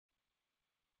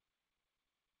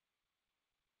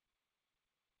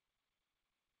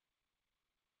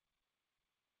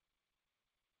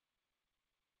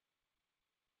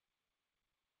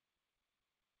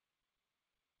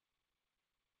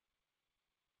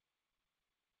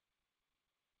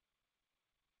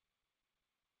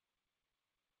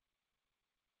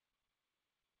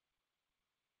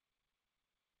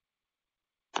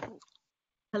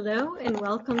Hello and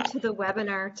welcome to the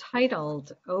webinar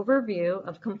titled Overview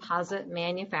of Composite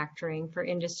Manufacturing for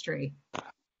Industry.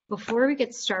 Before we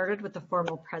get started with the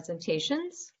formal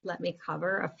presentations, let me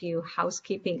cover a few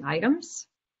housekeeping items.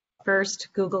 First,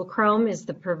 Google Chrome is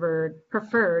the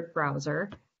preferred browser.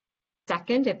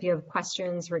 Second, if you have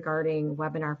questions regarding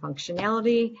webinar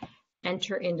functionality,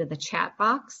 enter into the chat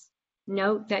box.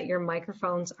 Note that your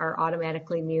microphones are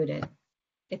automatically muted.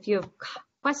 If you have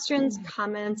questions,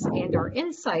 comments, and/or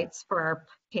insights for our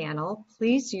panel,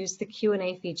 please use the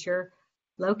Q&A feature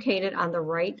located on the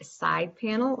right side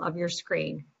panel of your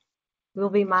screen.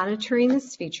 We'll be monitoring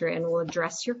this feature and will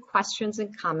address your questions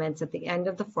and comments at the end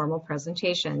of the formal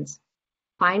presentations.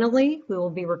 Finally, we will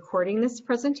be recording this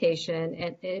presentation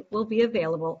and it will be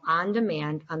available on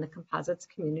demand on the Composites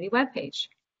community webpage.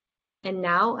 And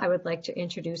now I would like to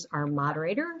introduce our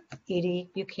moderator, Edie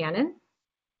Buchanan.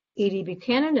 Edie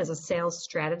Buchanan is a sales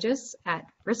strategist at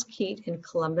Brisk Heat in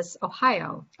Columbus,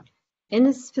 Ohio. In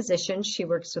this position, she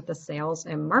works with the sales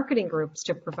and marketing groups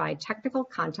to provide technical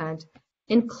content,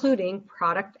 including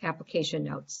product application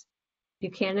notes.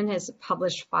 Buchanan has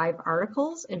published 5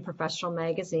 articles in professional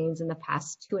magazines in the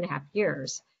past 2.5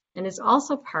 years, and is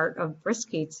also part of Brisk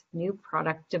Heat's new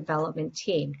product development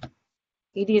team.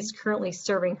 Edie is currently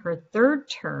serving her 3rd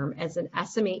term as an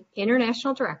SME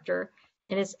International Director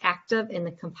and is active in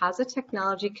the Composite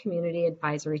Technology Community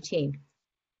Advisory Team.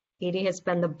 Edie has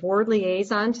been the board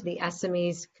liaison to the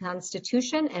SME's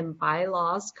Constitution and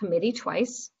Bylaws Committee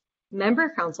twice,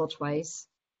 Member Council twice,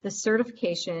 the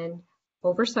Certification,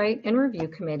 Oversight and Review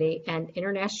Committee, and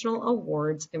International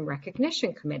Awards and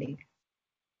Recognition Committee.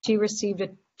 She received a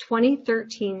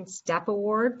 2013 STEP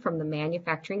Award from the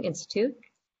Manufacturing Institute,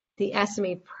 the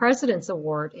SME President's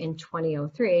Award in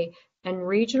 2003, and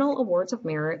Regional Awards of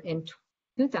Merit in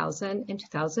 2000 and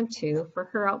 2002 for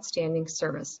her outstanding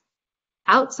service.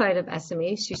 Outside of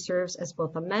SME, she serves as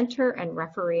both a mentor and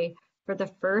referee for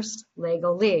the First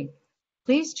Lego League.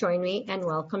 Please join me in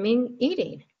welcoming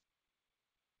Edie.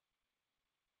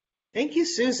 Thank you,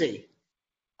 Susie.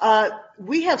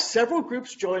 We have several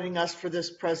groups joining us for this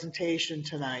presentation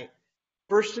tonight.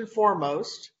 First and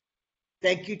foremost,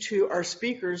 thank you to our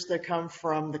speakers that come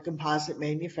from the Composite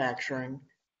Manufacturing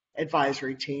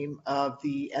Advisory Team of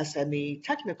the SME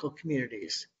technical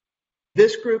communities.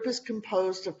 This group is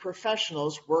composed of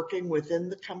professionals working within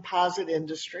the composite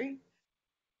industry.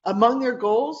 Among their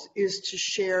goals is to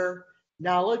share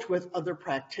knowledge with other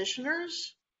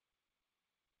practitioners,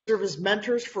 serve as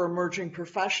mentors for emerging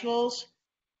professionals,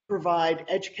 provide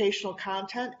educational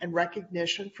content and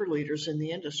recognition for leaders in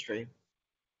the industry.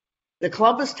 The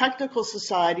Columbus Technical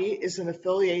Society is an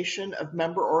affiliation of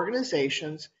member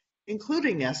organizations,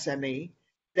 including SME,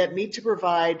 that meet to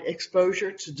provide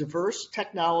exposure to diverse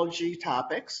technology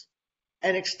topics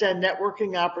and extend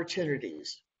networking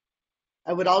opportunities.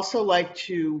 I would also like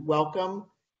to welcome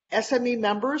SME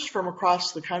members from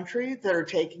across the country that are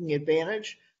taking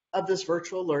advantage of this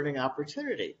virtual learning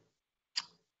opportunity.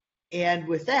 And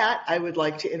with that, I would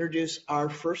like to introduce our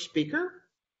first speaker.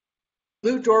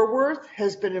 Lou Dorworth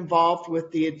has been involved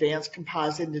with the advanced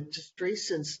composite industry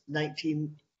since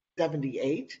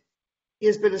 1978. He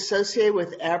has been associated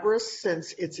with Abrus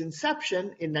since its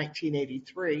inception in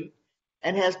 1983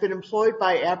 and has been employed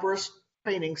by Abrus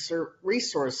Training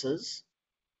Resources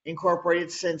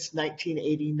Incorporated since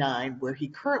 1989, where he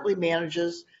currently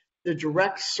manages the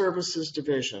Direct Services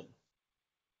Division.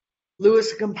 Lou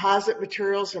is a composite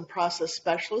materials and process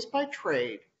specialist by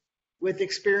trade, with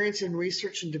experience in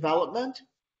research and development,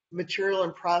 material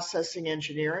and processing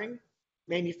engineering,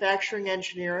 manufacturing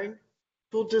engineering,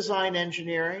 tool design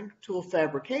engineering, tool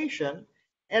fabrication,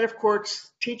 and of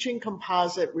course, teaching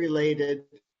composite-related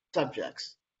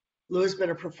subjects. Lou has been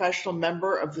a professional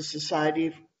member of the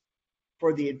Society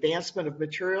for the Advancement of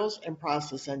Materials and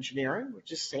Process Engineering,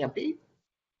 which is SAMPE,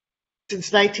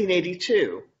 since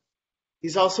 1982.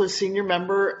 He's also a senior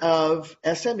member of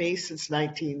SME since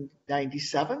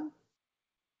 1997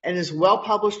 and is a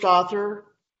well-published author,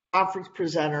 conference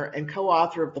presenter, and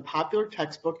co-author of the popular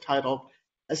textbook titled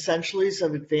Essentials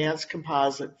of Advanced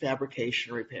Composite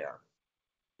Fabrication Repair,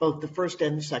 both the first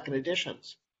and the second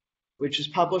editions, which is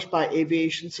published by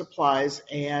Aviation Supplies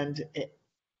and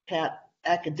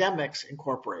Academics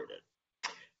Incorporated.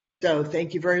 So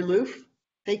thank you very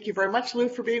much, Lou,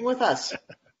 for being with us.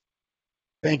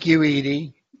 Thank you,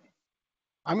 Edie.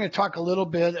 I'm going to talk a little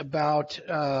bit about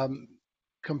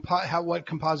what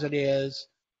composite is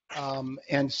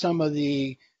and some of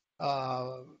the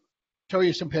show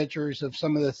you some pictures of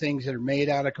some of the things that are made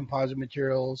out of composite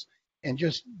materials and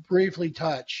just briefly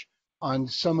touch on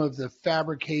some of the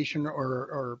fabrication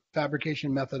or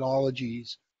fabrication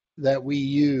methodologies that we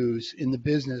use in the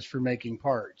business for making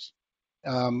parts.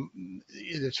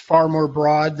 It's far more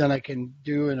broad than I can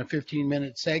do in a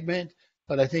 15-minute segment,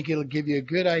 but I think it'll give you a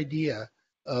good idea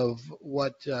of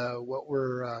what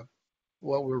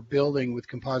we're building with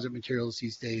composite materials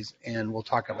these days, and we'll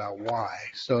talk about why.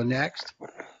 So next.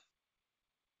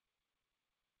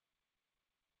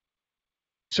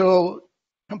 So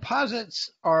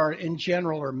composites are, in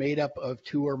general, are made up of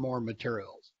two or more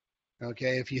materials.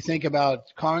 Okay, if you think about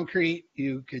concrete,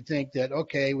 you could think that,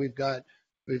 okay, we've got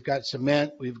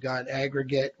cement, we've got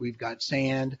aggregate, we've got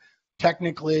sand.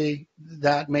 Technically,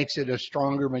 that makes it a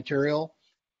stronger material.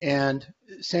 And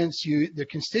since the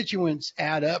constituents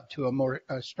add up to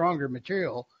a stronger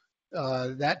material,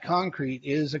 that concrete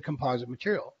is a composite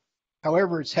material.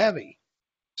 However, it's heavy.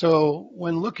 So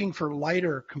when looking for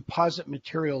lighter composite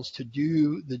materials to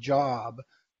do the job,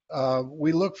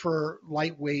 we look for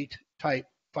lightweight type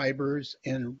fibers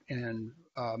and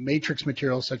matrix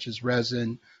materials such as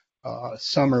resin.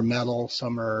 Some are metal,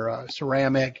 some are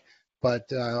ceramic, but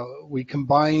we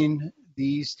combine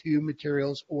these two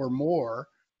materials or more.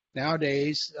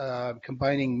 Nowadays,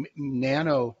 combining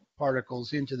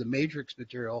nanoparticles into the matrix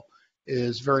material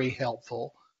is very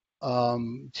helpful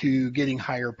to getting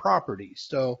higher properties.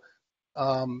 So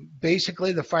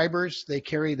basically the fibers, they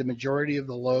carry the majority of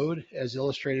the load as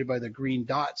illustrated by the green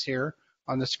dots here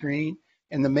on the screen.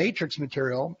 And the matrix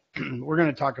material, we're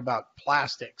going to talk about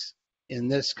plastics in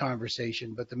this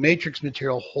conversation, but the matrix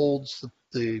material holds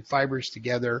the fibers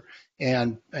together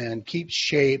and keeps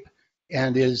shape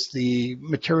and is the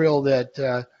material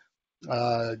that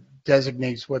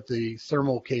designates what the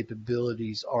thermal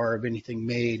capabilities are of anything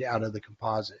made out of the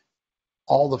composite.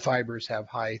 All the fibers have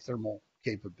high thermal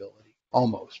capability,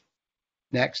 almost.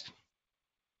 Next.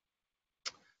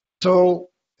 So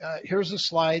here's a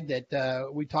slide that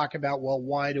we talk about, well,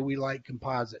 why do we like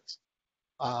composites?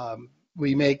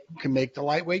 We can make the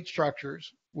lightweight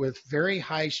structures with very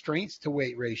high strength to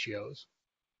weight ratios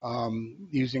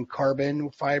using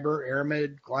carbon fiber,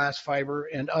 aramid, glass fiber,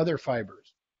 and other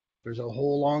fibers. There's a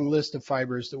whole long list of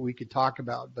fibers that we could talk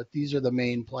about, but these are the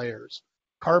main players.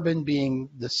 Carbon being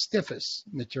the stiffest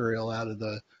material out of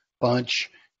the bunch,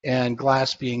 and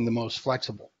glass being the most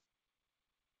flexible.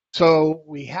 So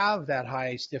we have that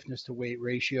high stiffness to weight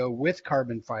ratio with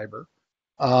carbon fiber,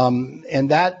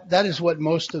 and that is what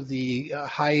most of the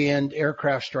high-end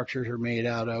aircraft structures are made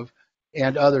out of,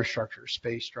 and other structures,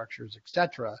 space structures,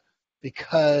 etc.,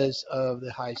 because of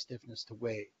the high stiffness to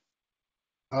weight.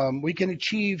 We can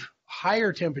achieve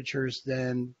higher temperatures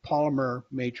than polymer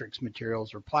matrix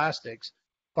materials or plastics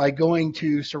by going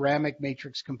to ceramic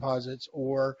matrix composites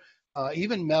or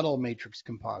even metal matrix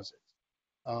composites.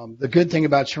 The good thing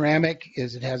about ceramic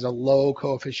is it has a low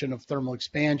coefficient of thermal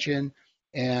expansion,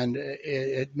 and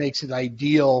it makes it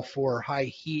ideal for high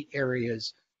heat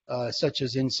areas, such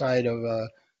as inside of a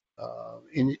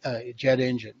jet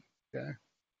engine. Okay.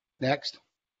 Next.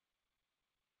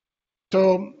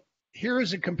 So here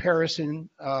is a comparison.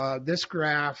 This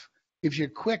graph gives you a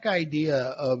quick idea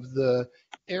of the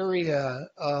area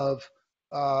of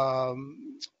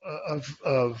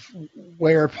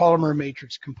where polymer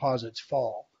matrix composites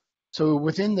fall. So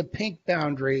within the pink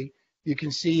boundary, you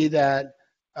can see that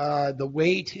the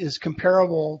weight is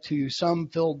comparable to some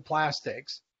filled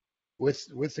plastics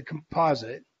with the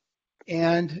composite,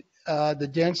 and the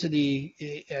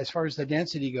density, as far as the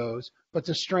density goes, but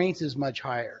the strength is much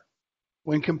higher.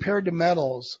 When compared to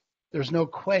metals, there's no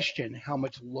question how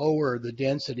much lower the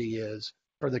density is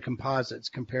for the composites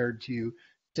compared to,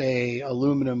 say,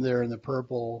 aluminum there in the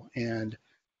purple and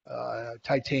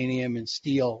titanium and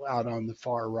steel out on the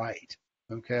far right.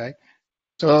 Okay,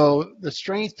 so the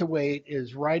strength to weight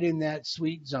is right in that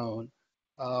sweet zone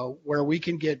where we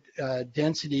can get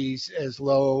densities as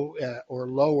low or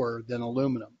lower than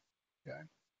aluminum. Okay,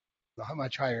 a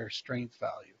much higher strength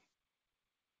value.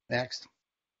 Next.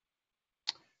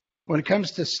 When it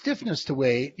comes to stiffness to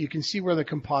weight, you can see where the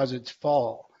composites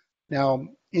fall. Now,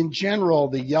 in general,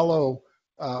 the yellow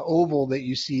oval that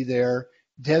you see there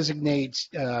designates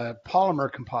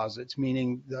polymer composites,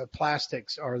 meaning the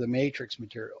plastics are the matrix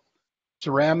material.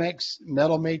 Ceramics,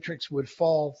 metal matrix would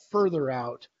fall further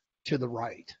out to the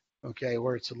right, okay,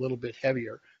 where it's a little bit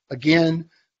heavier. Again,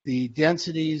 the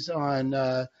densities on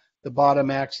the bottom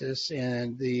axis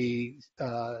and the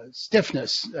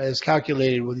stiffness as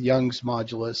calculated with Young's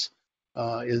modulus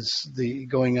is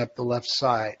going up the left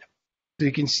side. So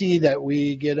you can see that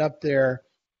we get up there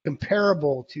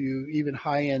comparable to even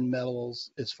high-end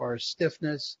metals as far as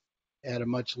stiffness at a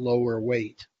much lower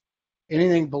weight.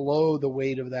 Anything below the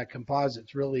weight of that composite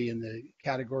is really in the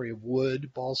category of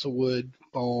wood, balsa wood,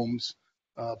 foams,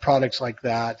 products like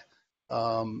that.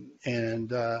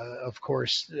 Of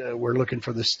course, we're looking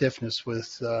for the stiffness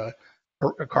with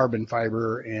carbon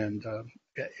fiber and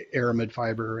aramid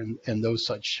fiber and those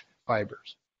such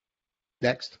fibers.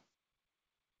 Next.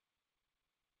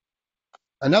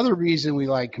 Another reason we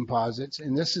like composites,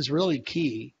 and this is really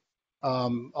key, a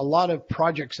lot of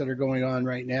projects that are going on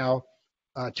right now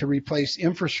to replace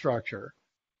infrastructure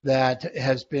that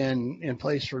has been in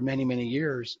place for many, many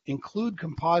years include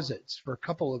composites for a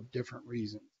couple of different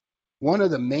reasons. One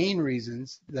of the main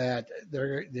reasons that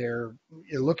they're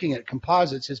looking at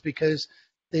composites is because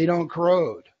they don't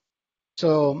corrode.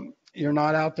 So you're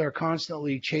not out there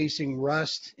constantly chasing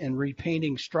rust and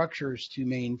repainting structures to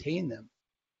maintain them.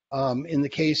 In the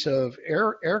case of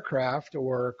aircraft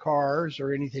or cars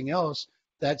or anything else,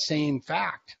 that same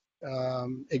fact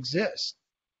exists.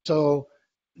 So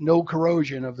no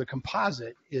corrosion of the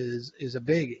composite is a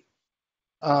biggie.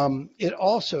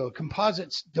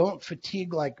 Composites don't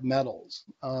fatigue like metals.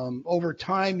 Over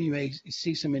time, you may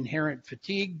see some inherent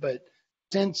fatigue, but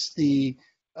since the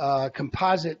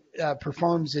composite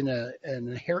performs in an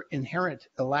inherent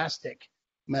elastic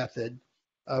method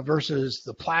versus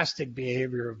the plastic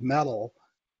behavior of metal,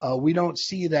 we don't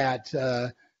see that,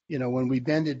 when we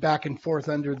bend it back and forth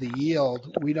under the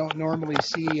yield, we don't normally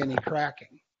see any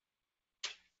cracking.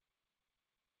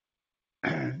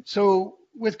 So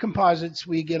with composites,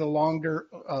 we get a longer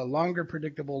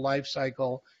predictable life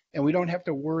cycle, and we don't have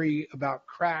to worry about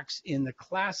cracks in the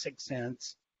classic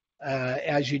sense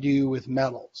as you do with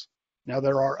metals. Now,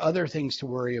 there are other things to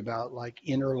worry about, like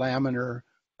interlaminar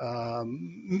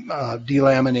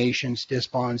delaminations,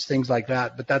 disbonds, things like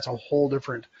that, but that's a whole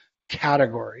different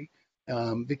category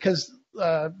because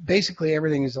basically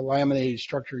everything is a laminated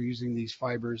structure using these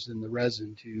fibers and the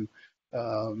resin to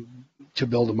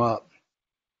build them up.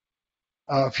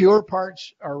 Fewer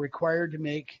parts are required to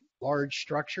make large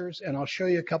structures, and I'll show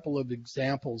you a couple of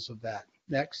examples of that.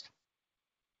 Next.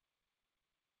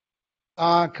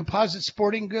 Composite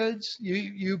sporting goods,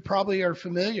 you probably are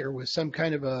familiar with some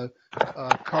kind of a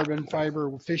carbon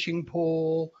fiber fishing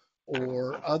pole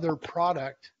or other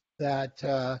product that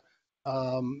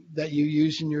you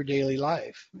use in your daily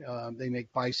life. They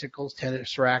make bicycles,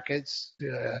 tennis rackets,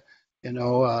 you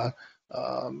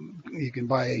can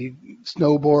buy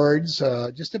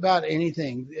snowboards, just about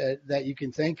anything that you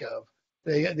can think of.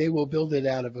 They will build it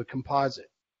out of a composite.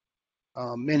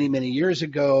 Many, many years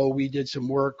ago, we did some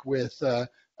work with a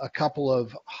couple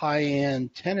of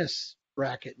high-end tennis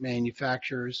racket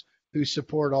manufacturers who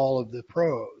support all of the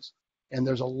pros. And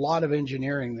there's a lot of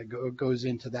engineering that goes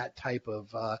into that type of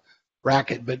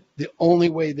racket, but the only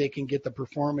way they can get the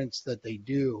performance that they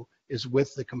do is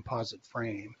with the composite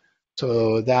frame.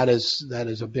 So that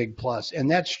is a big plus.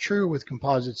 And that's true with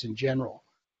composites in general,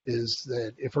 is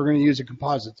that if we're going to use a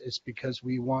composite, it's because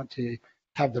we want to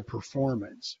have the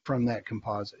performance from that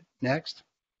composite. Next.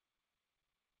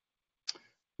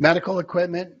 Medical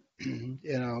equipment,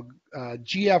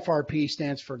 GFRP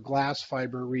stands for glass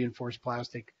fiber reinforced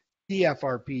plastic.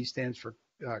 CFRP stands for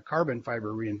carbon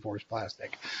fiber reinforced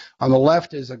plastic. On the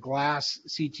left is a glass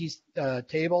CT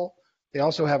table. They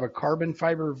also have a carbon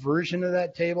fiber version of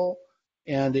that table,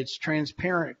 and it's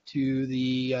transparent to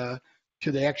the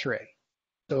X-ray.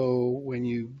 So when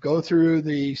you go through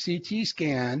the CT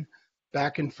scan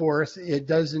back and forth, it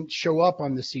doesn't show up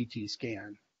on the CT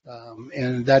scan,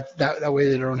 and that way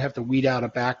they don't have to weed out a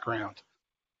background.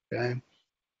 Okay.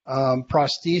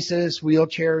 Prosthesis,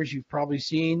 wheelchairs, you've probably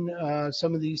seen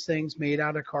some of these things made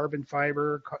out of carbon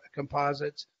fiber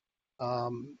composites.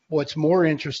 What's more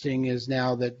interesting is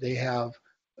now that they have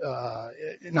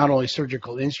not only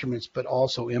surgical instruments, but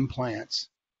also implants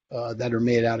that are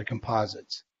made out of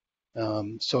composites.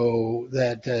 So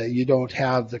that you don't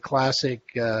have the classic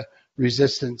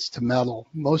resistance to metal.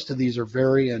 Most of these are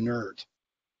very inert,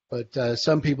 but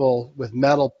some people with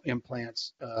metal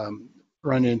implants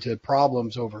run into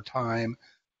problems over time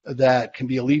that can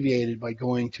be alleviated by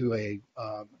going to a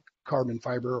carbon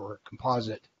fiber or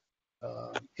composite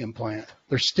implant.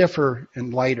 They're stiffer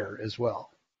and lighter as well.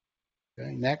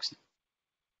 Okay, next.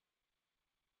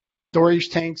 Storage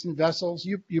tanks and vessels.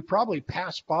 You probably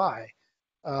pass by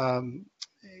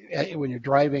when you're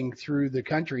driving through the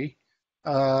country.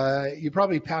 You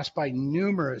probably pass by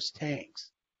numerous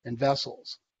tanks and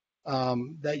vessels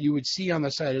that you would see on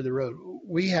the side of the road.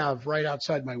 We have right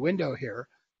outside my window here,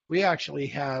 we actually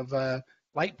have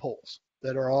light poles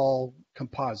that are all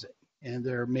composite, and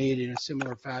they're made in a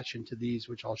similar fashion to these,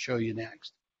 which I'll show you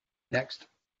next. Next.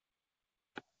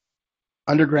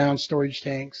 Underground storage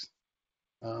tanks.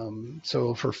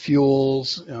 So for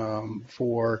fuels,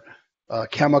 for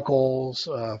chemicals,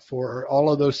 for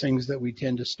all of those things that we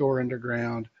tend to store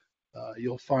underground,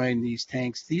 you'll find these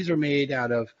tanks. These are made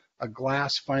out of a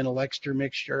glass vinyl extra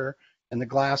mixture, and the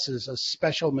glass is a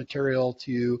special material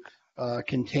to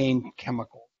contain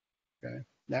chemical. Okay,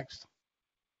 next.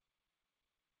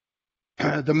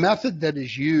 The method that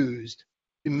is used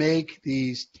to make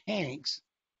these tanks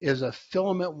is a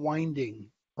filament winding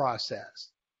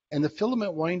process. And the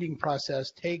filament winding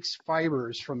process takes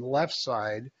fibers from the left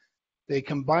side, they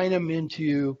combine them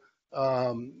into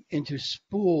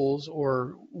spools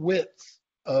or widths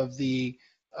of the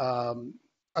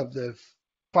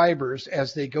fibers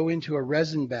as they go into a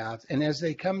resin bath, and as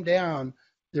they come down,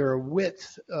 they're a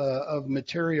width of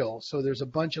material. So there's a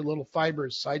bunch of little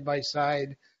fibers side by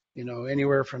side,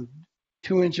 anywhere from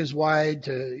 2 inches wide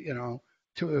to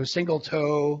a single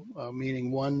toe,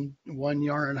 meaning one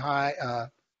yarn high,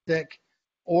 thick,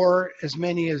 or as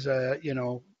many as a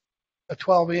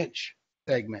 12-inch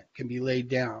segment can be laid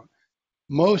down.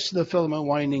 Most of the filament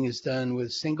winding is done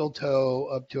with single toe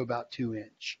up to about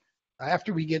 2-inch.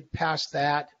 After we get past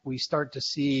that, we start to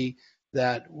see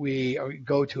that we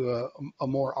go to a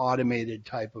more automated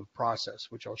type of process,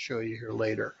 which I'll show you here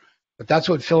later. But that's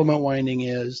what filament winding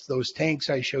is. Those tanks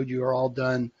I showed you are all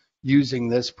done using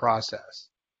this process.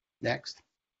 Next.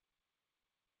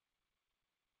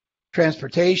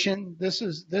 Transportation. This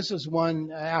is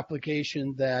one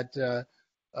application that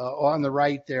on the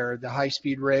right there, the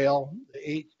high-speed rail,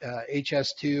 the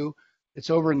HS2. It's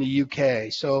over in the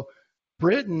UK. So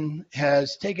Britain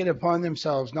has taken it upon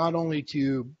themselves not only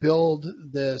to build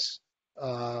this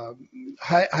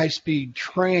high-speed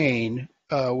train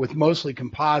with mostly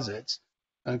composites,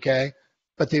 okay,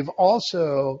 but they've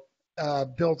also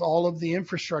built all of the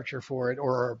infrastructure for it,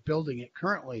 or are building it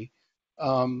currently,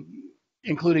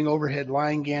 including overhead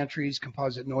line gantries,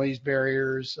 composite noise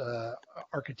barriers,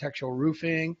 architectural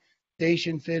roofing,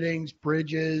 station fittings,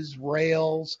 bridges,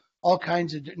 rails, all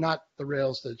kinds of, not the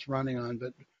rails that it's running on,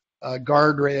 but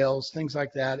guardrails, things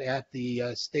like that at the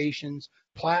stations,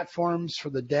 platforms for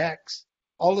the decks.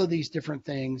 All of these different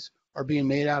things are being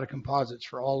made out of composites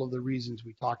for all of the reasons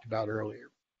we talked about earlier.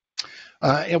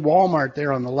 And Walmart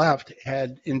there on the left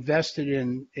had invested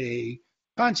in a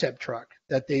concept truck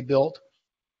that they built,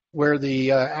 where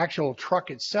the actual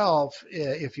truck itself,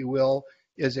 if you will,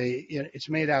 it's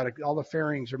made out of, all the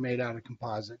fairings are made out of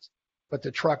composites, but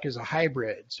the truck is a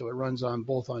hybrid, so it runs on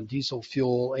both on diesel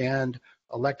fuel and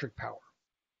electric power.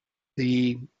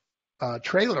 The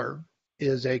trailer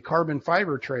is a carbon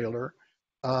fiber trailer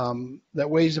that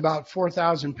weighs about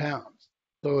 4,000 pounds.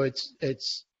 So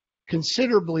it's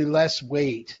considerably less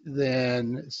weight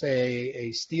than, say,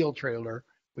 a steel trailer,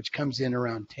 which comes in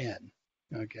around 10.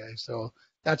 Okay, so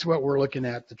that's what we're looking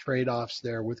at, the trade-offs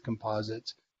there with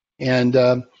composites. And,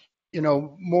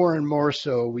 more and more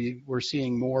so, we're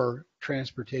seeing more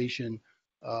transportation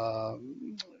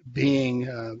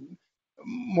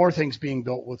more things being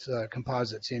built with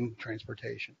composites in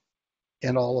transportation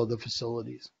and all of the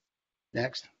facilities.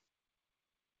 Next.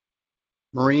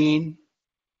 Marine.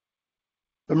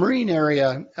 The marine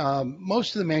area,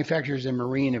 most of the manufacturers in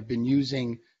marine have been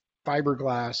using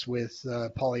fiberglass with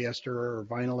polyester or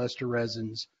vinyl ester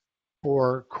resins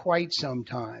for quite some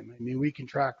time. I mean, we can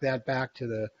track that back to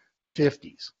the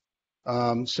 50s.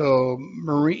 So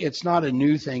marine, it's not a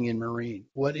new thing in marine.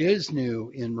 What is new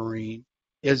in marine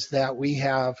is that we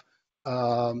have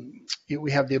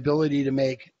the ability to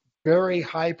make very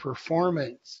high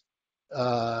performance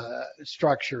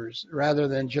structures rather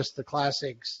than just the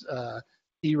classics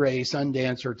Sea Ray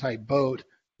Sundancer type boat,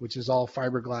 which is all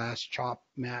fiberglass, chop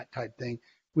mat type thing.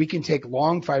 We can take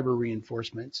long fiber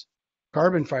reinforcements,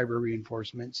 carbon fiber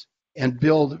reinforcements, and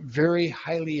build very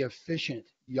highly efficient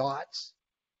yachts,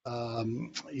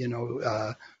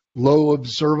 low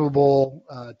observable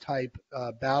type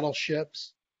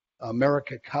battleships,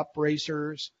 America Cup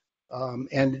racers,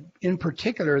 and in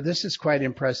particular, this is quite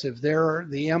impressive. There,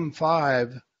 the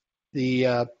M5,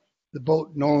 the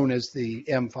boat known as the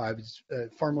M5, it's,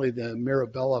 formerly the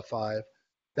Mirabella 5.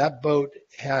 That boat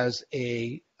has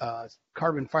a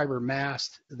carbon fiber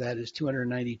mast that is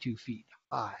 292 feet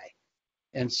high.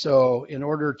 And so in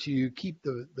order to keep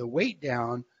the weight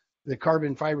down, the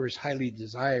carbon fiber is highly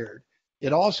desired.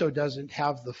 It also doesn't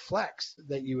have the flex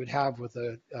that you would have with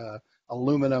a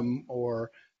aluminum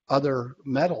or other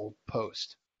metal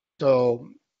post. So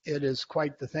it is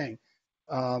quite the thing.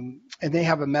 And they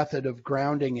have a method of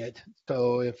grounding it.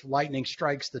 So if lightning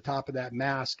strikes the top of that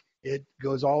mast, it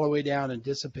goes all the way down and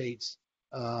dissipates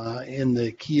in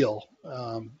the keel,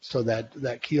 so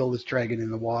that keel is dragging in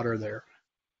the water there.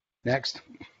 Next.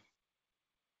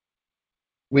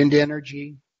 Wind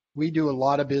energy. We do a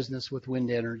lot of business with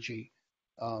wind energy.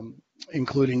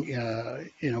 including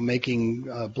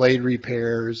making blade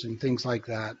repairs and things like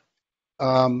that.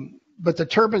 But the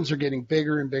turbines are getting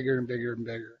bigger and bigger and bigger and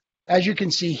bigger. As you can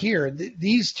see here,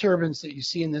 these turbines that you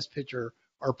see in this picture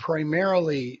are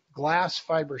primarily glass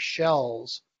fiber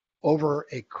shells over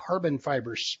a carbon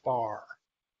fiber spar.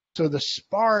 So the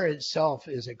spar itself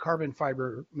is a carbon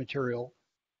fiber material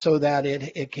so that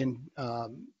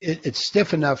it's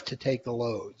stiff enough to take the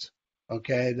loads,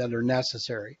 okay, that are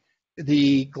necessary.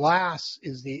 The glass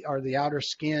are the outer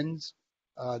skins.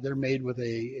 They're made with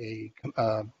a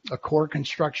core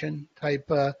construction type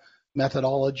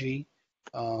methodology,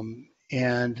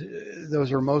 and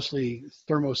those are mostly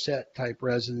thermoset type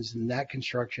resins in that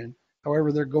construction.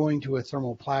 However, they're going to a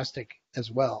thermoplastic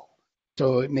as well,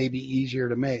 so it may be easier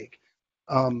to make.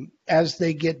 As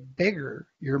they get bigger,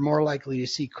 you're more likely to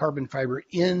see carbon fiber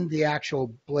in the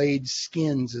actual blade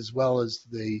skins as well as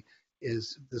the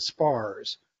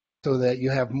spars, so that you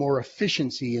have more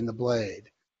efficiency in the blade,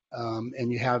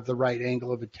 and you have the right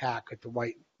angle of attack at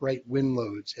the right wind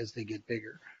loads as they get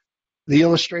bigger. The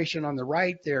illustration on the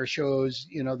right there shows,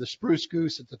 the spruce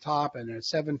goose at the top and a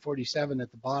 747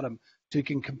 at the bottom, so you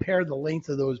can compare the length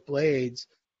of those blades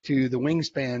to the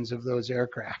wingspans of those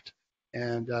aircraft,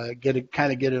 and get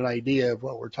an idea of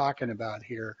what we're talking about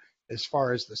here as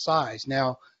far as the size.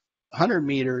 Now, 100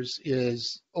 meters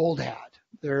is old hat.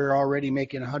 They're already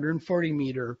making 140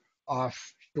 meter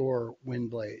offshore wind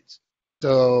blades.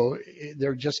 So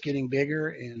they're just getting bigger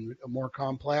and more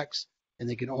complex, and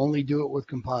they can only do it with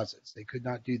composites. They could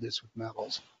not do this with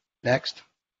metals. Next.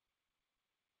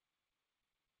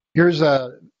 Here's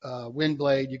a wind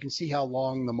blade. You can see how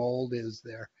long the mold is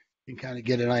there. You can kind of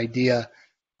get an idea.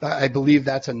 I believe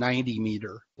that's a 90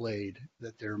 meter blade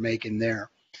that they're making there.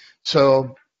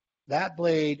 So that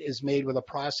blade is made with a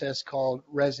process called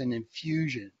resin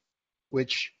infusion,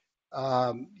 which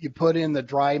you put in the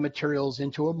dry materials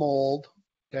into a mold,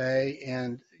 okay,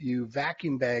 and you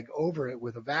vacuum bag over it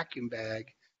with a vacuum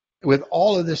bag with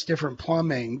all of this different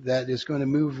plumbing that is going to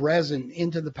move resin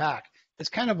into the pack. It's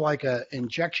kind of like an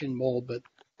injection mold, but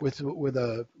with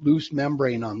a loose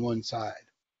membrane on one side,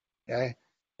 okay?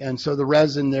 And so the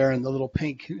resin there and the little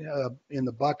pink in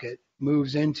the bucket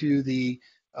moves into the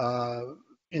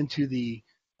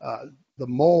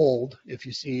mold. If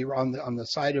you see on the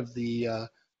side of the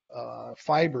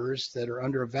fibers that are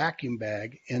under a vacuum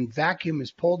bag, and vacuum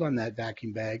is pulled on that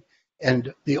vacuum bag,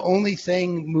 and the only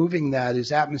thing moving that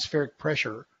is atmospheric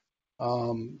pressure.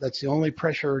 That's the only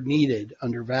pressure needed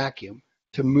under vacuum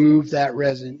to move that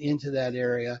resin into that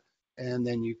area, and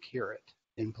then you cure it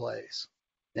in place.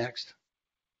 Next.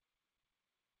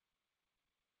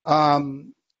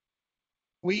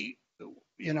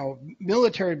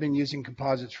 Military have been using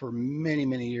composites for many,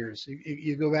 many years.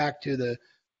 You go back to the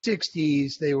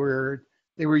 60s, they were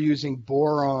using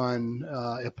boron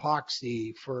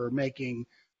epoxy for making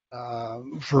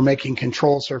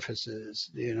control surfaces,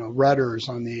 rudders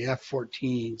on the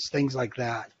F-14s, things like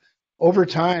that. Over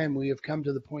time, we have come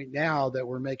to the point now that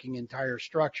we're making entire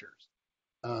structures.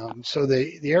 So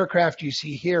the aircraft you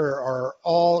see here are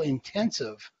all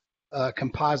intensive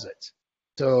composites.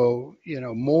 So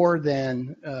more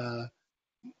than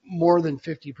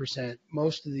 50%.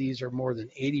 Most of these are more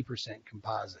than 80%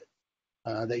 composite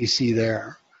that you see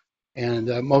there, and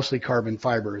mostly carbon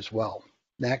fiber as well.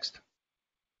 Next.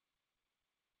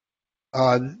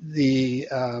 The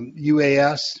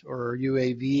UAS or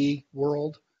UAV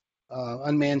world,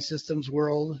 unmanned systems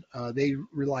world, they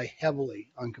rely heavily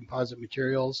on composite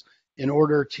materials in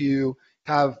order to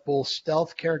have both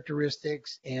stealth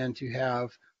characteristics and to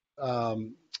have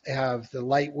the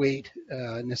lightweight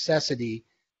necessity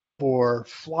for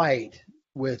flight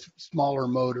with smaller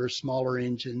motors, smaller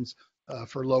engines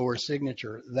for lower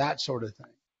signature, that sort of thing.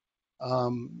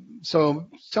 So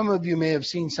some of you may have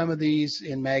seen some of these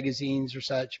in magazines or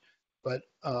such, but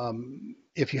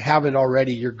if you haven't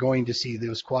already, you're going to see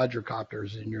those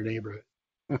quadricopters in your neighborhood.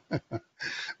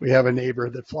 We have a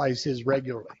neighbor that flies his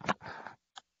regularly.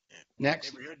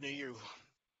 Next. Neighborhood near you.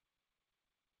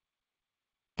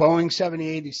 Boeing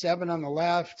 787 on the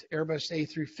left, Airbus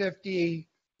A350.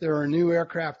 There are new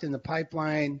aircraft in the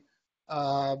pipeline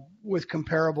with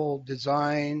comparable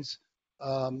designs.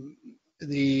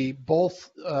 Both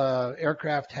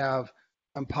aircraft have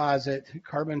composite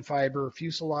carbon fiber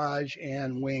fuselage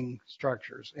and wing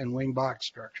structures and wing box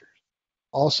structures.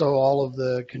 Also, all of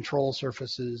the control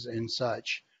surfaces and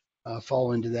such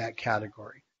fall into that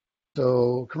category.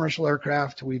 So commercial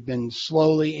aircraft, we've been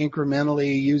slowly,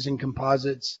 incrementally using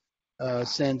composites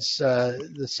since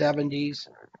the 70s,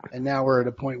 and now we're at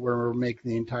a point where we're making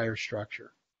the entire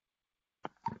structure.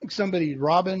 I think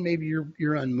Robin, maybe you're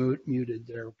unmuted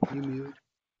there. Can you mute?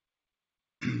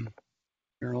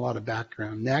 Hearing a lot of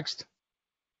background. Next.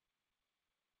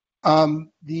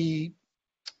 The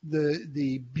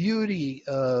beauty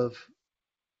of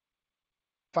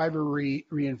fiber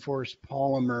reinforced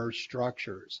polymer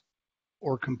structures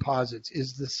or composites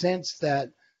is the sense that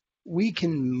we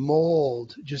can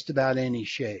mold just about any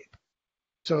shape.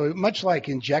 So much like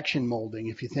injection molding,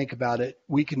 if you think about it,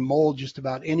 we can mold just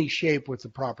about any shape with the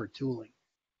proper tooling.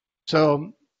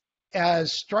 So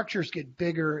as structures get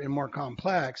bigger and more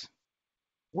complex,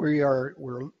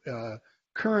 we're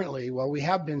currently, well, we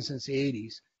have been since the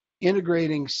 80s,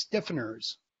 integrating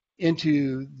stiffeners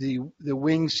into the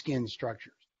wing skin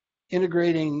structures,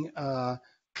 integrating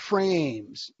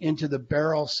frames into the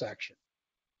barrel section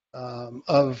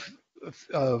of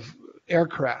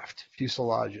aircraft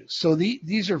fuselages. So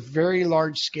these are very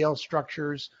large scale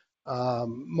structures.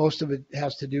 Most of it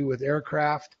has to do with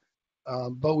aircraft,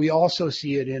 but we also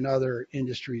see it in other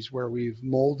industries where we've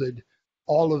molded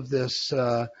all of this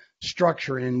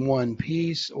structure in one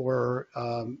piece or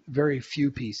very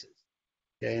few pieces.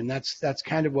 Okay, and that's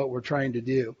kind of what we're trying to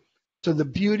do. So the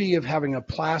beauty of having a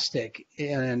plastic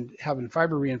and having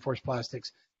fiber reinforced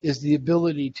plastics is the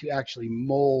ability to actually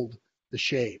mold the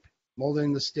shape,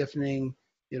 molding the stiffening.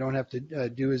 You don't have to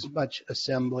do as much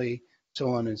assembly, so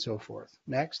on and so forth.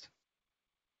 Next.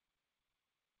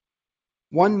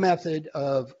 One method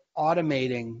of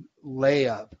automating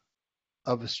layup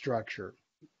of a structure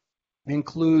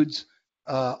includes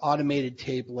automated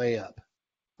tape layup.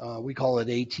 We call it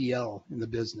ATL in the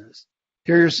business.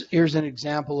 Here's an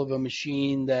example of a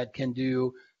machine that can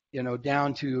do,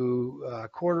 down to a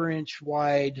 1/4-inch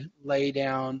wide lay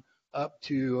down up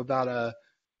to about a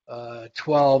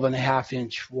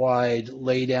 12.5-inch wide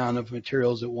lay down of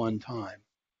materials at one time.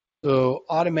 So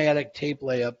automatic tape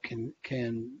layup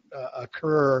can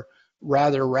occur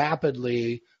rather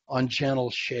rapidly on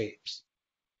gentle shapes.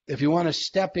 If you want to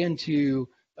step into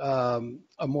a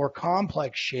more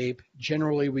complex shape,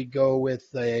 generally we go with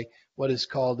what is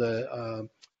called a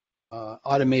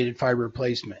automated fiber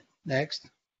placement. Next.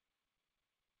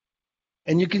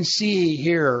 And you can see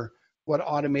here what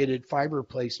automated fiber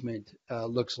placement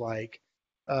looks like.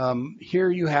 Here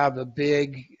you have a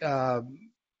big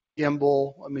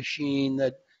gimbal, a machine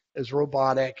that is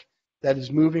robotic, that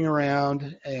is moving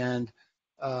around, and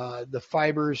the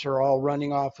fibers are all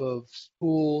running off of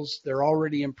spools. They're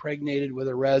already impregnated with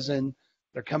a resin.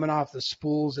 They're coming off the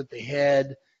spools at the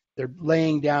head. They're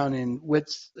laying down in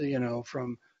widths,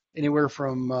 from anywhere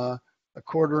from a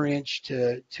 1/4-inch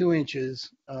to 2 inches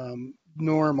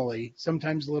normally,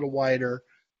 sometimes a little wider,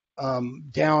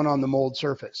 down on the mold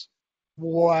surface.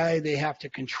 Why they have to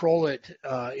control it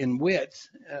in width,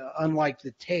 unlike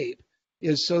the tape,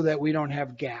 is so that we don't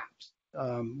have gaps.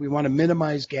 We want to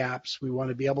minimize gaps. We want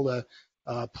to be able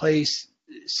to place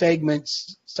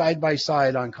segments side by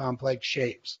side on complex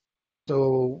shapes.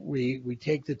 So we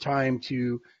take the time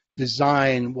to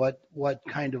design what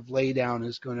kind of laydown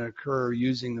is going to occur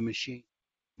using the machine.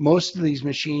 Most of these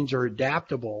machines are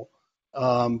adaptable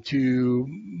to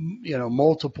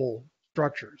multiple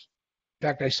structures. In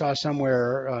fact, I saw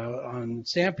somewhere on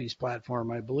Stampy's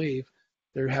platform, I believe,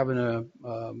 they're having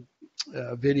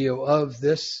a video of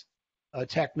this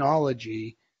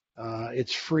technology.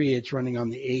 It's free. It's running on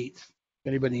the 8th. If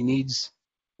anybody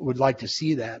would like to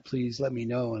see that, please let me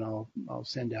know, and I'll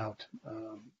send out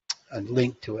a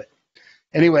link to it.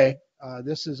 Anyway,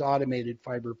 this is automated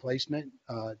fiber placement.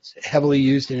 It's heavily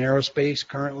used in aerospace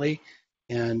currently,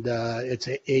 and it's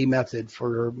a method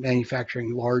for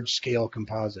manufacturing large-scale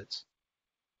composites.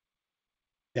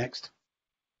 Next.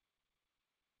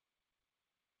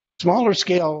 Smaller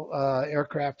scale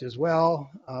aircraft as well.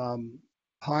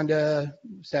 Honda,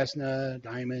 Cessna,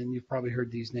 Diamond, you've probably heard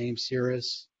these names,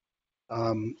 Cirrus,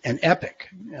 and Epic.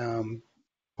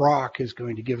 Brock is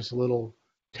going to give us a little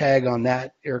tag on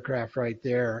that aircraft right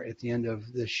there at the end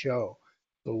of this show.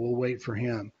 So we'll wait for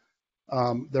him.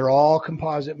 They're all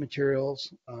composite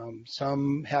materials.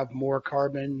 Some have more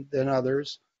carbon than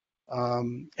others.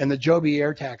 And the Joby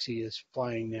air taxi is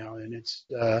flying now, and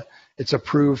it's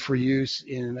approved for use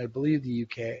in, I believe, the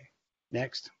UK.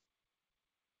 Next.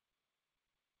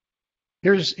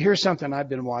 Here's something I've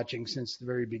been watching since the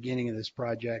very beginning of this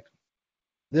project.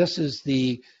 This is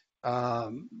the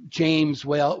James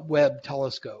Webb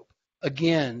Telescope.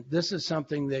 Again, this is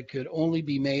something that could only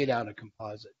be made out of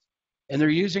composites. And they're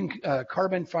using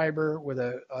carbon fiber with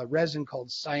a resin called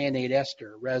cyanate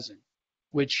ester resin,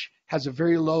 which has a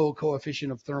very low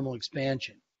coefficient of thermal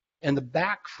expansion. And the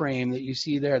back frame that you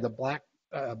see there, the black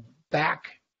back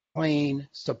plane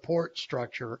support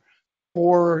structure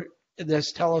for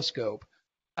this telescope,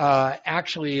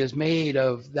 actually is made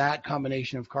of that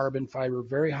combination of carbon fiber,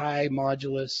 very high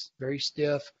modulus, very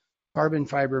stiff carbon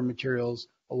fiber materials,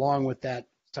 along with that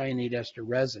cyanide ester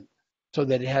resin, so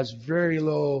that it has very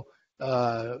low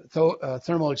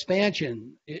thermal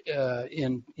expansion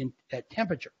at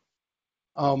temperature.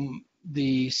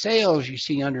 The sails you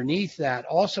see underneath that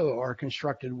also are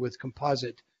constructed with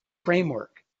composite framework.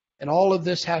 And all of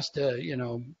this has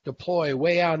to, deploy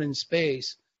way out in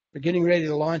space. They're getting ready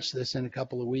to launch this in a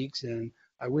couple of weeks, and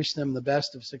I wish them the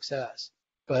best of success.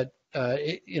 But,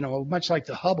 much like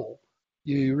the Hubble,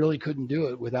 you really couldn't do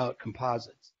it without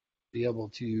composites. Be able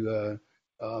to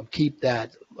keep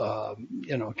that,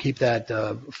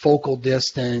 focal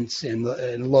distance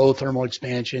and low thermal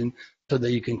expansion so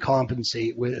that you can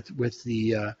compensate with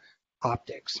the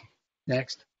optics.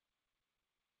 Next.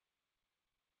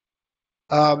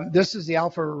 This is the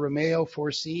Alfa Romeo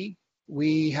 4C.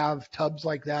 We have tubs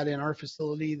like that in our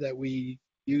facility that we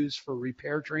use for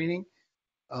repair training.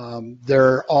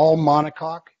 They're all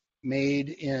monocoque, made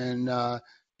in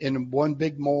one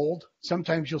big mold.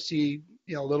 Sometimes you'll see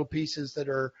little pieces that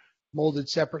are molded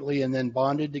separately and then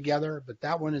bonded together, but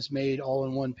that one is made all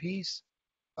in one piece.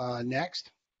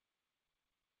 Next.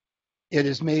 It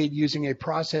is made using a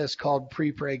process called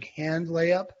pre-preg hand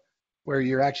layup, where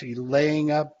you're actually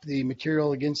laying up the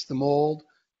material against the mold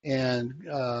and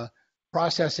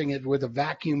processing it with a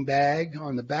vacuum bag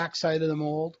on the back side of the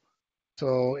mold.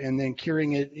 And then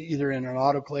curing it either in an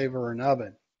autoclave or an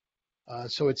oven.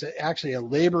 So it's actually a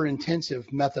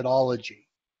labor-intensive methodology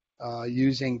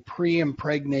using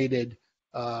pre-impregnated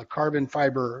carbon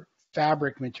fiber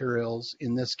fabric materials,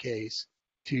 in this case,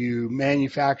 to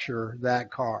manufacture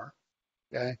that car.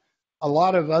 Okay. A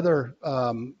lot of other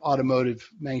automotive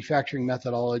manufacturing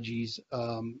methodologies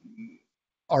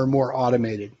are more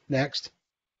automated. Next.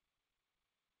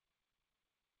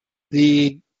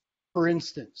 For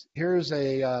instance, here's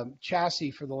a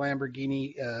chassis for the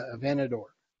Lamborghini Aventador.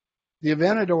 The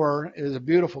Aventador is a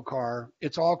beautiful car.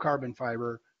 It's all carbon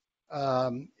fiber.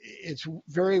 It's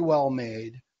very well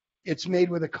made. It's made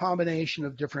with a combination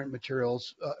of different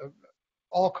materials,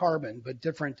 all carbon, but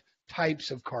different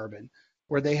types of carbon,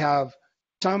 where they have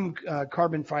some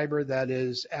carbon fiber that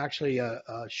is actually a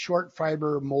short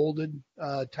fiber molded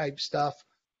type stuff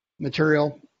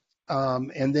material.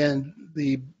 And then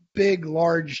the big,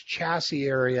 large chassis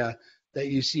area that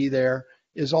you see there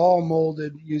is all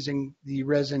molded using the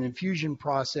resin infusion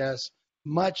process,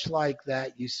 much like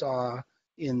that you saw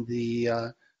in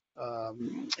the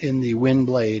wind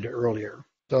blade earlier.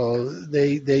 So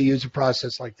they use a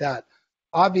process like that.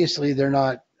 Obviously, they're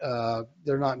not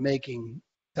making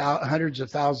hundreds of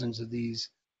thousands of these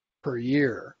per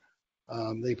year.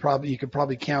 You could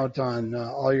probably count on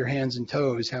all your hands and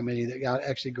toes how many that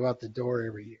actually go out the door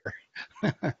every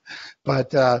year.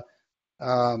 But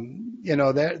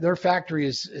their factory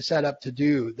is set up to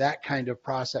do that kind of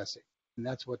processing, and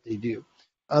that's what they do.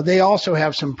 They also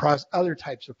have some other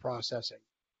types of processing,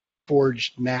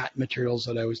 forged matte materials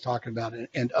that I was talking about,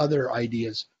 and other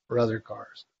ideas for other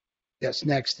cars. Yes,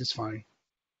 next is fine.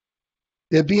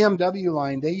 The BMW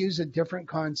line, they use a different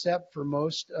concept for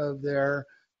most of their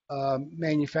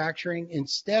manufacturing.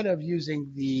 Instead of using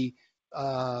the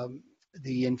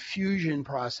infusion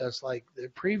process like the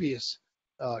previous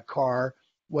car,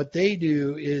 what they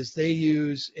do is they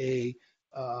use a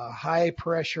high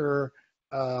pressure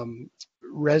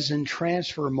resin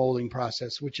transfer molding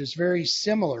process, which is very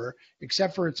similar,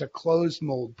 except for it's a closed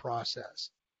mold process.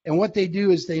 And what they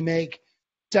do is they make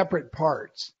separate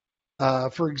parts.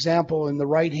 For example, in the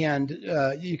right hand,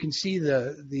 you can see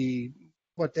the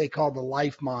what they call the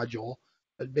life module,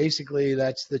 but basically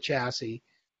that's the chassis.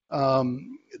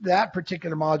 That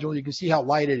particular module, you can see how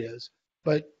light it is,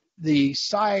 but the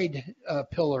side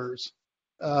pillars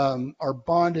are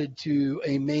bonded to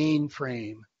a main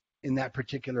frame in that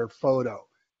particular photo.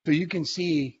 So you can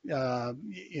see,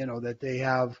 that they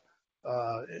have,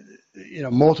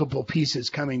 multiple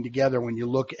pieces coming together when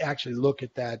you actually look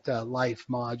at that life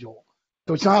module.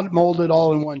 So it's not molded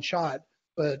all in one shot,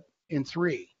 but in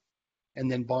three,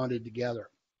 and then bonded together.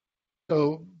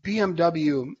 So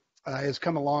BMW has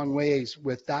come a long ways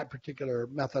with that particular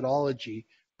methodology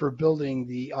for building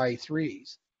the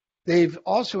i3s. They've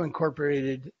also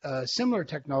incorporated similar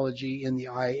technology in the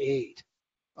i8.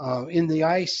 In the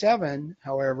i7,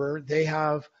 however, they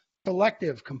have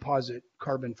selective composite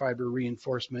carbon fiber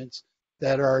reinforcements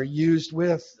that are used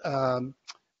with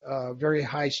very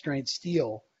high strength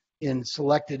steel in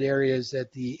selected areas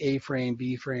at the A-frame,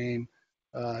 B-frame,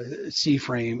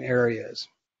 C-frame areas.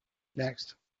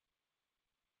 Next.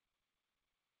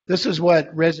 This is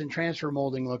what resin transfer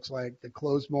molding looks like, the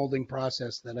closed molding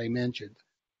process that I mentioned.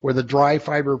 where the dry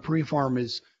fiber preform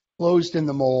is closed in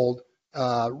the mold,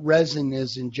 resin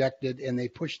is injected, and they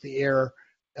push the air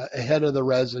ahead of the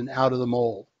resin out of the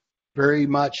mold. Very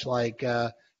much like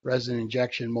resin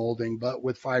injection molding, but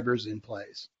with fibers in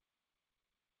place.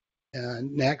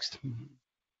 And next.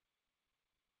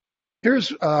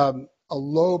 Here's a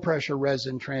low pressure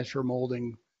resin transfer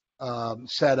molding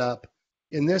setup.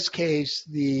 In this case,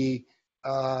 the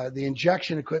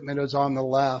injection equipment is on the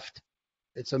left.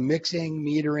 It's a mixing,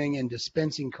 metering, and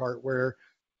dispensing cart where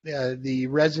the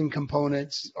resin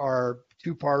components are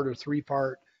 2-part or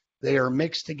 3-part. They are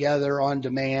mixed together on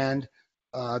demand.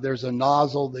 There's a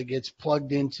nozzle that gets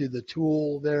plugged into the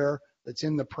tool there that's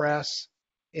in the press,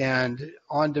 and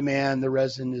on demand the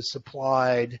resin is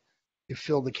supplied to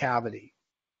fill the cavity.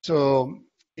 So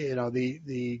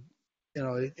it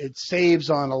saves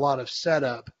on a lot of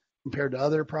setup compared to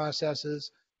other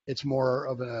processes. It's more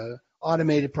of an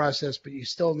automated process, but you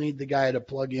still need the guy to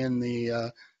plug in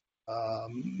the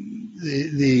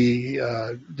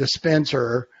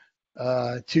dispenser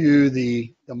to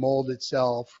the mold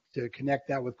itself, to connect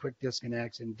that with quick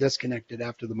disconnects and disconnect it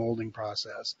after the molding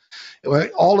process.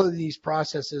 All of these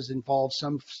processes involve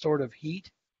some sort of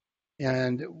heat,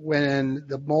 and when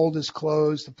the mold is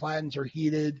closed, the platens are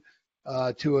heated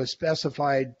to a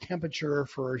specified temperature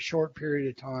for a short period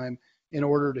of time in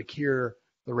order to cure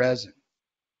the resin.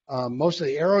 Most of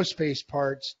the aerospace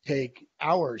parts take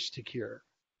hours to cure.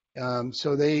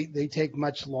 So they take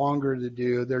much longer to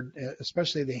do. They're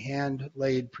especially the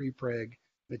hand-laid pre-preg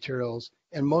materials,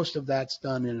 and most of that's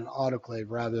done in an autoclave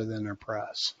rather than a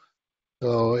press.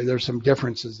 So there's some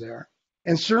differences there.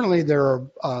 And certainly there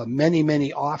are many,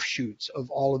 many offshoots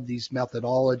of all of these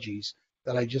methodologies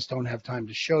that I just don't have time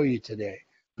to show you today.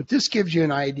 But this gives you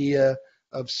an idea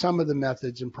of some of the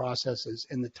methods and processes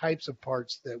and the types of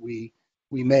parts that we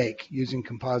make using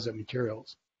composite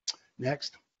materials.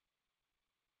 Next.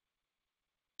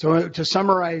 So to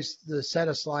summarize the set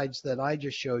of slides that I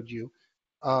just showed you,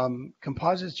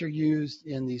 composites are used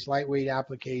in these lightweight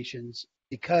applications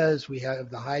because we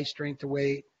have the high strength to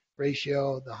weight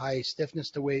ratio, the high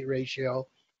stiffness to weight ratio,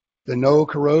 the no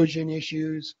corrosion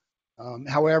issues.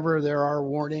 However, there are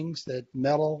warnings that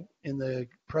metal in the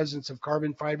presence of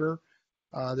carbon fiber,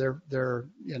 they're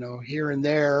here and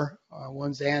there.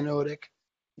 One's anodic,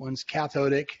 one's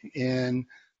cathodic, and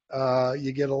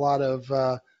you get a lot of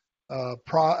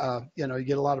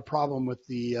problem with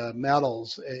the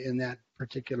metals in that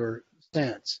particular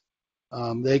sense.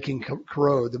 They can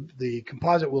corrode. The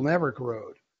composite will never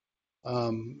corrode.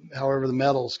 However, the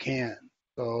metals can.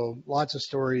 So lots of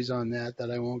stories on that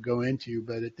I won't go into,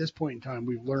 but at this point in time,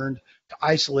 we've learned to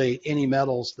isolate any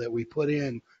metals that we put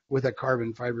in with a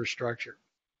carbon fiber structure.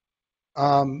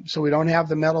 So we don't have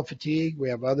the metal fatigue. We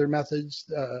have other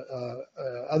methods,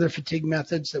 other fatigue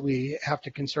methods that we have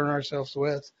to concern ourselves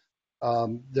with.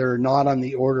 They're not on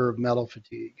the order of metal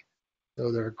fatigue.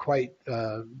 So they're quite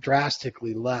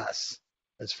drastically less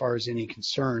as far as any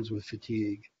concerns with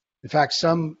fatigue. In fact,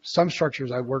 some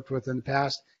structures I've worked with in the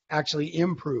past actually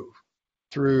improve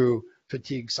through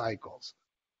fatigue cycles.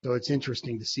 So it's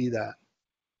interesting to see that.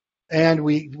 And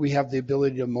we have the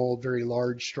ability to mold very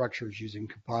large structures using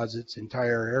composites,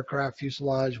 entire aircraft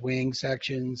fuselage, wing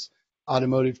sections,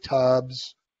 automotive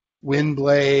tubs, wind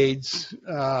blades,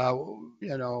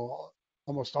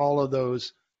 almost all of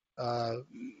those,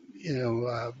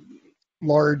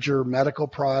 larger medical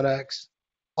products.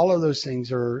 All of those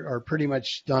things are pretty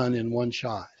much done in one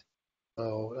shot.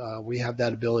 So we have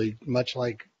that ability, much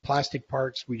like plastic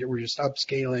parts, we're just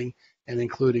upscaling and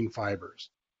including fibers.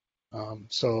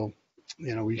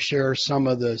 We share some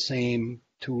of the same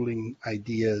tooling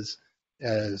ideas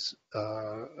as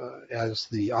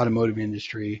the automotive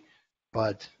industry,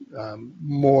 but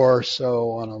more so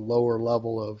on a lower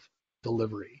level of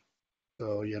delivery.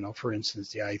 So, for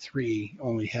instance, the i3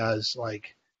 only has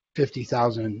like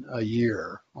 50,000 a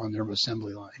year on their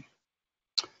assembly line.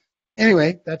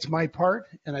 Anyway, that's my part,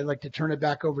 and I'd like to turn it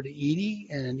back over to Edie,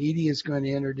 and Edie is going to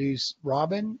introduce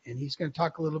Robin, and he's going to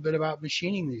talk a little bit about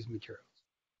machining these materials.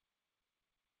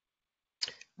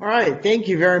 All right, thank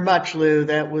you very much, Lou.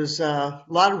 That was a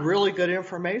lot of really good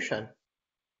information.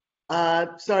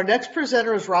 So our next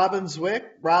presenter is Robin Zwick.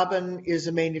 Robin is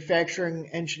a manufacturing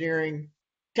engineering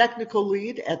technical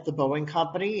lead at the Boeing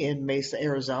Company in Mesa,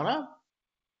 Arizona.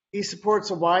 He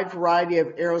supports a wide variety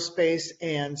of aerospace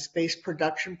and space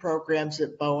production programs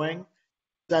at Boeing,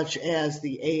 such as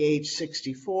the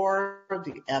AH-64,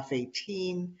 the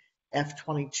F-18,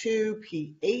 F-22,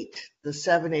 P-8, the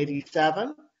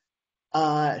 787,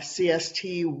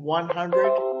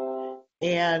 CST-100,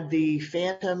 and the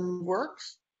Phantom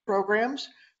Works programs.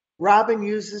 Robin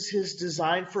uses his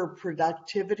design for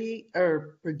productivity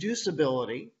or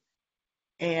producibility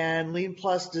and Lean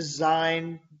Plus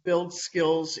design build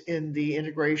skills in the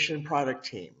integration product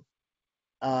team,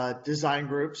 design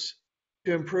groups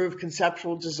to improve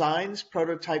conceptual designs,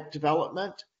 prototype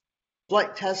development,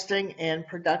 flight testing, and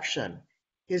production.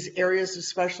 His areas of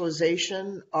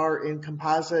specialization are in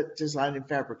composite design and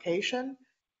fabrication,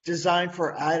 design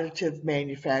for additive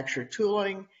manufactured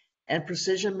tooling, and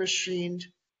precision machined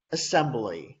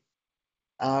assembly.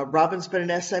 Robin's been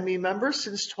an SME member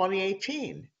since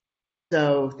 2018.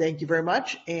 So thank you very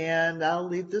much, and I'll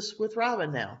leave this with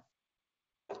Robin now.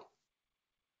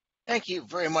 Thank you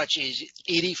very much,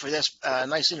 Edie, for this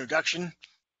nice introduction.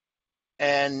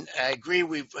 And I agree,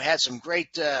 we've had some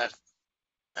great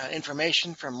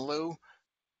information from Lou,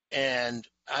 and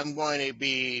I'm going to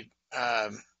be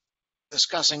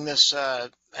discussing this,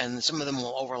 and some of them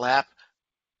will overlap.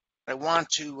 I want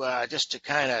to just to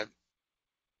kind of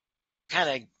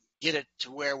get it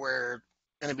to where we're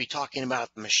going to be talking about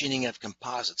the machining of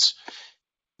composites.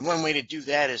 One way to do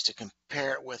that is to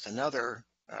compare it with another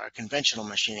conventional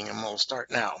machining, and we'll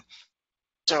start now.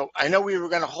 So I know we were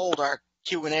going to hold our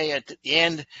Q&A at the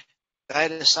end, but I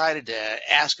decided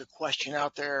to ask a question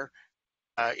out there.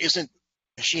 Isn't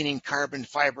machining carbon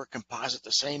fiber composite the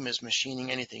same as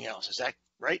machining anything else? Is that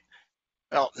right?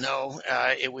 Well, no,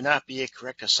 it would not be a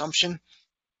correct assumption.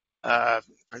 For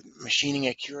machining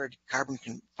a cured carbon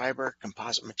fiber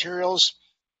composite materials,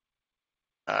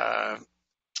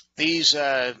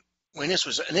 when this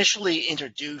was initially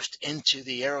introduced into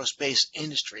the aerospace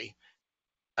industry,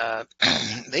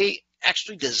 they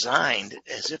actually designed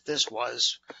as if this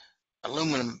was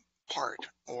aluminum part,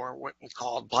 or what we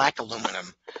call black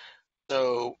aluminum.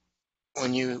 So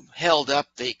when you held up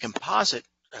the composite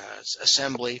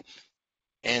assembly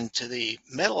and to the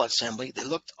metal assembly, they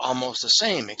looked almost the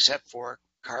same, except for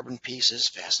carbon pieces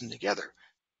fastened together.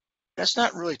 That's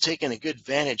not really taking a good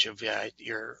advantage of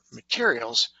your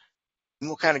materials, and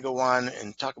we'll kind of go on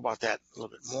and talk about that a little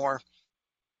bit more.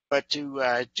 But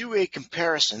to do a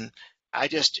comparison, I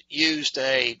just used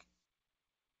a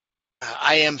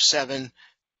IM7,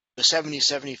 the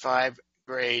 7075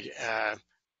 grade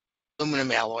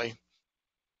aluminum alloy,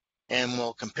 and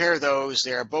we'll compare those.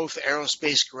 They are both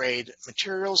aerospace grade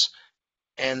materials,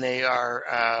 and they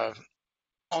are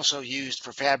also used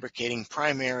for fabricating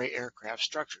primary aircraft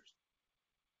structures.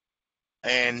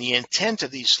 And the intent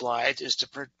of these slides is to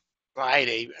provide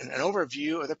an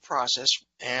overview of the process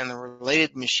and the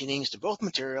related machinings to both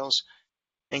materials,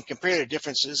 and compare the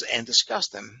differences and discuss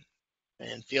them,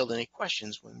 and field any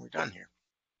questions when we're done here.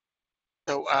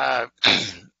 So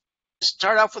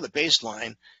start off with a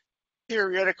baseline.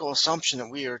 Theoretical assumption that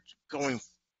we are going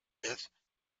with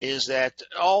is that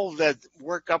all the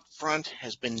work up front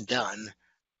has been done.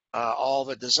 All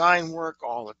the design work,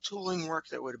 all the tooling work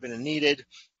that would have been needed,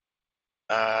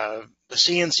 the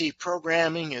CNC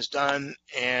programming is done,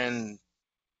 and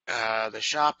the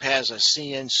shop has a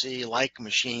CNC-like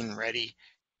machine ready.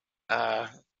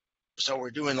 So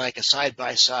we're doing like a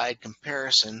side-by-side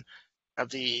comparison of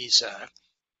these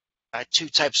two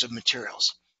types of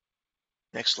materials.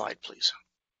 Next slide, please.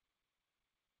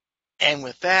 And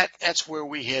with that, that's where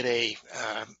we hit a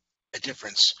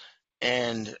difference,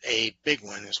 and a big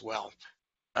one as well.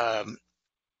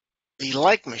 The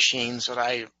like machines that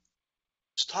I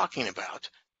was talking about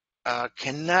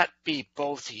cannot be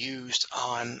both used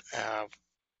on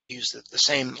the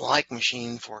same like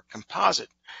machine for composite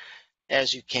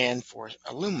as you can for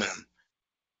aluminum.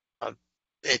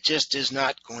 It just is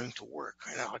not going to work,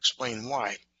 and I'll explain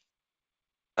why.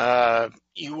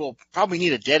 You will probably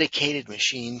need a dedicated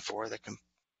machine for the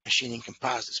machining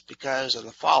composites because of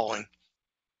the following.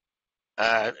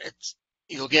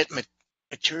 You'll get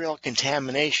material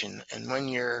contamination, and when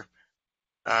you're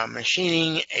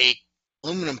machining a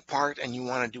aluminum part and you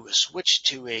want to do a switch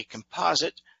to a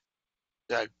composite,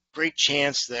 there's a great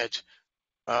chance that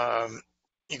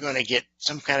you're going to get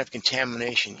some kind of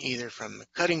contamination, either from the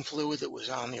cutting fluid that was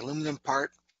on the aluminum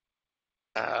part,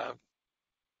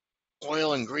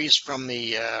 oil and grease from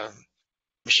the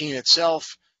machine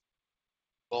itself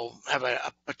will have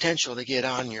a potential to get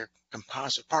on your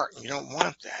composite part, and you don't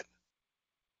want that.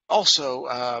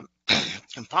 Also,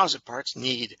 composite parts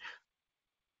need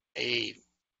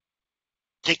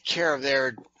take care of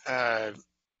their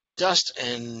dust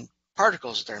and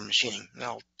particles that they're machining, and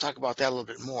I'll talk about that a little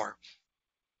bit more.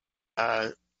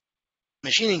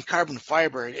 Machining carbon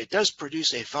fiber, it does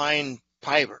produce a fine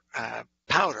powder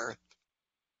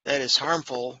that is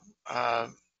harmful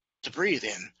to breathe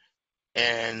in,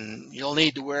 and you'll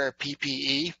need to wear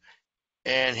PPE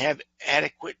and have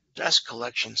adequate dust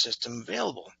collection system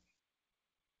available.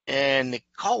 And the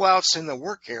call outs in the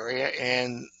work area,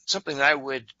 and something that I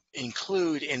would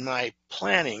include in my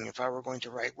planning if I were going to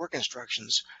write work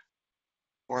instructions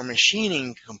for a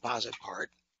machining composite part,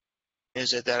 is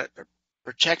that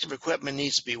protective equipment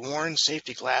needs to be worn,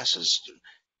 safety glasses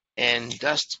and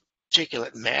dust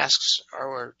particulate masks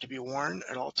are to be worn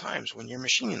at all times when you're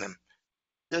machining them.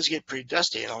 It does get pretty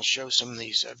dusty, and I'll show some of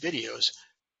these videos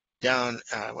down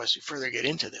as we further get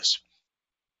into this.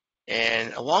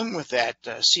 And along with that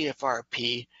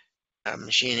CFRP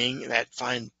machining, that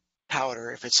fine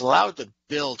powder, if it's allowed to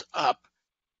build up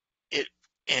it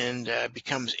and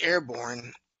becomes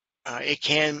airborne, it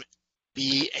can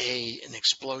be an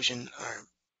explosion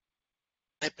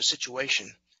type of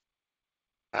situation.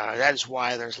 That is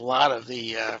why there's a lot of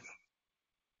the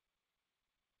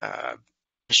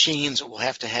machines that will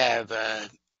have to have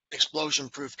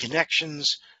explosion-proof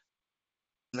connections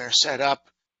when they're set up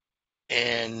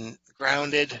and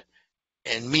grounded,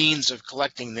 and means of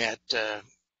collecting that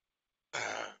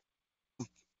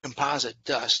composite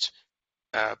dust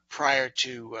prior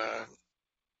to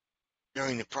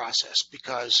during the process,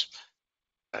 because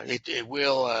it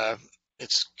will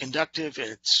it's conductive,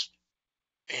 and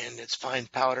it's fine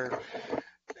powder,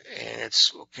 and it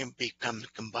can become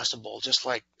combustible just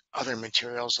like other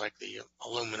materials like the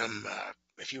aluminum,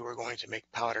 if you were going to make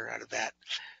powder out of that,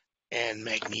 and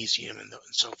magnesium and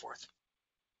so forth.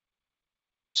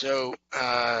 So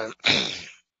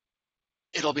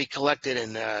it'll be collected,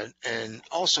 and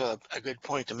also a good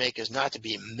point to make is not to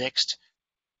be mixed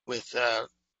with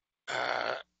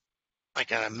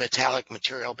like a metallic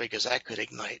material, because that could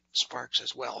ignite sparks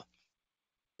as well.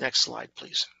 Next slide,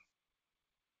 please.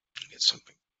 Get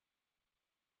something.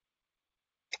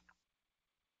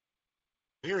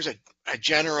 Here's a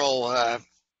general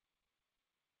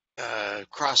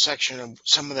cross-section of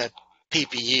some of that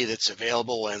PPE that's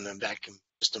available in the vacuum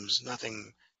systems.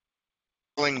 Nothing,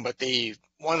 but the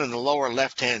one in the lower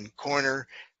left-hand corner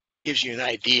gives you an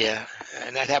idea,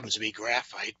 and that happens to be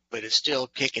graphite, but it's still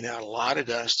kicking out a lot of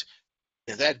dust.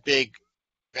 If that big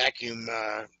vacuum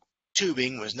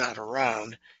tubing was not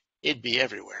around, it'd be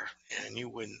everywhere, and you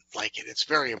wouldn't like it. It's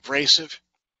very abrasive.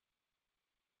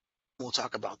 We'll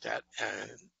talk about that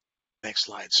next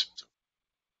slides.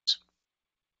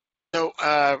 So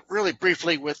really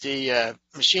briefly, with the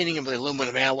machining of the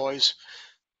aluminum alloys,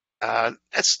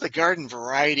 that's the garden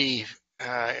variety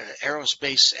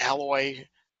aerospace alloy.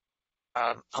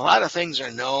 A lot of things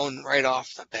are known right off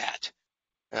the bat.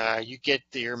 You get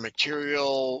your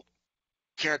material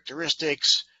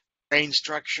characteristics, grain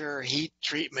structure, heat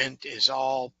treatment is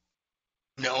all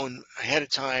known ahead of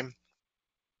time.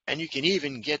 And you can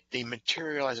even get the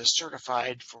material as a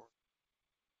certified for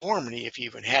conformity, if you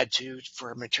even had to,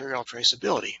 for material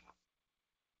traceability.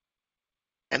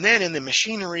 And then in the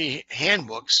machinery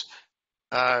handbooks,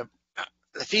 the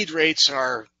feed rates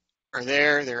are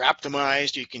there, they're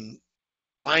optimized. You can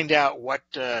find out what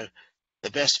the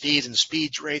best feed and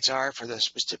speed rates are for the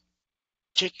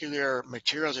particular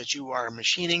materials that you are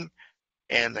machining,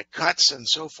 and the cuts and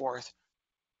so forth.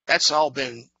 That's all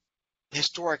been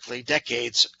historically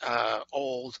decades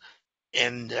old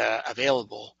and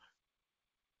available.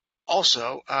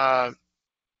 Also,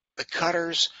 the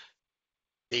cutters,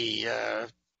 the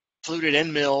fluted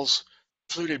end mills,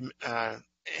 fluted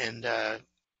and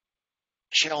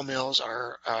shell mills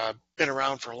are been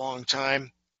around for a long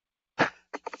time.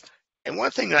 And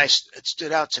one thing that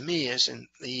stood out to me is in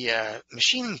the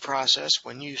machining process,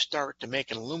 when you start to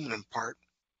make an aluminum part,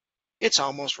 it's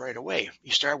almost right away.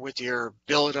 You start with your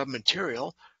billet of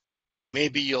material.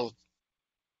 Maybe you'll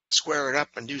square it up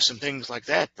and do some things like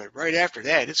that, but right after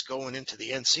that, it's going into the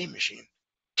NC machine.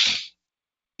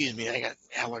 Excuse me, I got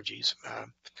allergies.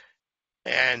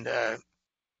 And the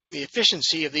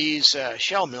efficiency of these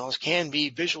shell mills can be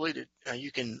visually,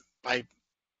 you can, by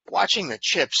watching the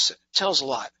chips, it tells a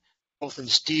lot, both in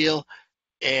steel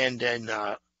and in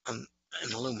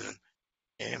aluminum.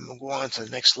 And we'll go on to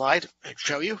the next slide and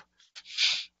show you.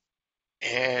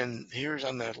 And here's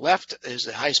on the left is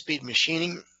the high-speed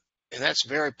machining, and that's a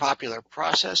very popular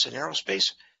process in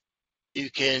aerospace.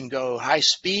 You can go high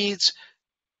speeds,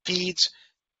 feeds,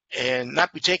 and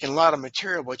not be taking a lot of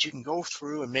material, but you can go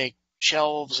through and make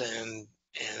shelves and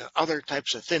other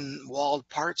types of thin-walled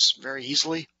parts very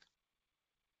easily.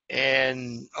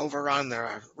 And over on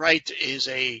the right is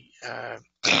a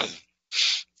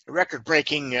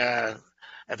record-breaking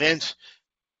event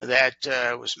that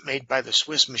was made by the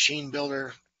Swiss machine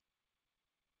builder.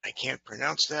 I can't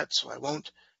pronounce that, so I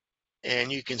won't.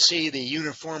 And you can see the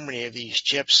uniformity of these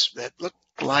chips that look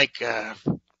like at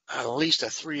least a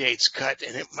 3/8 cut,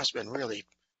 and it must have been really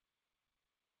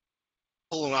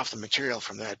pulling off the material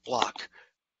from that block.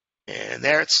 And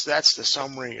that's the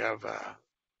summary of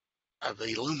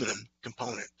the aluminum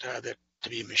component that to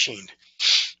be machined.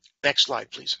 Next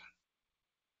slide, please.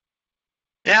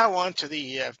 Now on to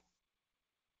the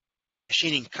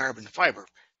machining carbon fiber.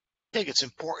 I think it's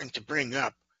important to bring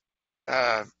up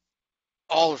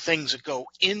all the things that go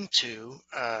into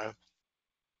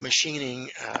machining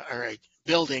or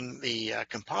building the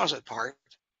composite part.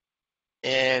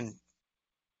 And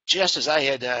just as I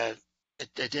had,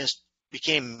 it just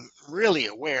became really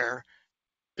aware,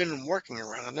 been working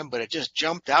around them, but it just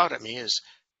jumped out at me is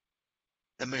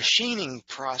the machining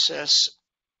process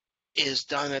is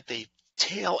done at the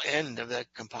tail end of the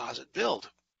composite build.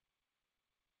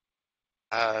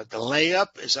 The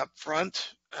layup is up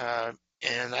front,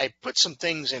 and I put some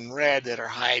things in red that are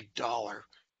high dollar.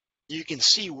 You can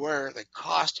see where the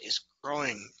cost is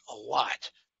growing a lot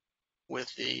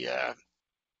with the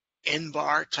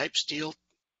N-bar type steel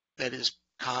that is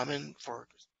common for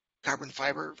carbon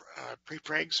fiber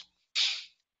prepregs,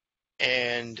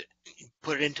 and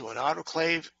put it into an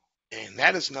autoclave, and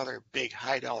that is another big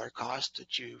high dollar cost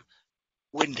that you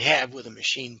wouldn't have with a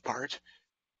machine part.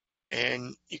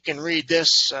 And you can read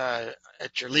this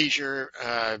at your leisure.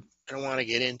 I don't want to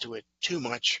get into it too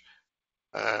much,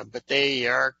 but they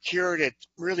are cured at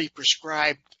really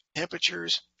prescribed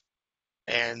temperatures,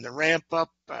 and the ramp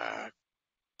up,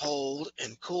 hold,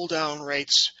 and cool down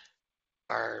rates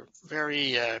are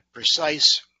very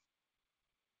precise.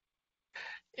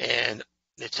 And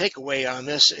the takeaway on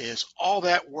this is all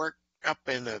that work up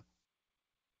in the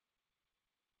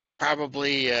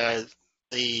probably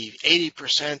the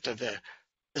 80% of the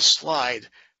slide.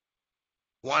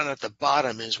 One at the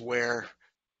bottom is where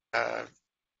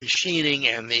machining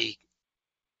and the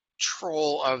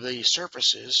control of the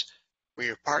surfaces where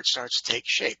your part starts to take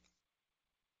shape.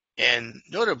 And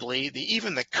notably,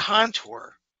 even the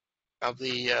contour of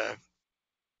the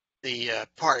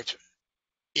part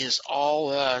is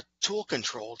all tool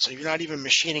controlled, so you're not even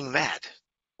machining that.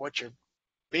 What you're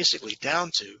basically down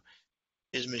to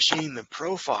is machining the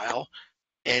profile,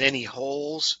 and any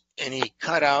holes, any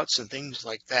cutouts, and things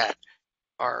like that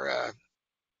are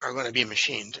going to be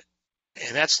machined.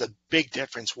 And that's the big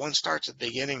difference. One starts at the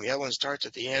beginning, the other one starts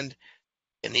at the end,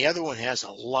 and the other one has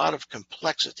a lot of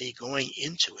complexity going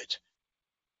into it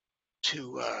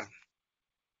to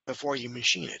before you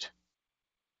machine it.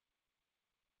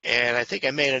 And I think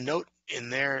I made a note in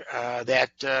there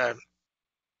that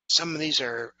some of these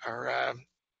are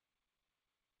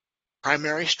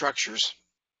primary structures,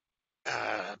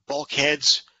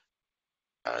 bulkheads,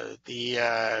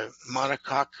 the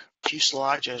monocoque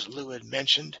fuselage, as Lou had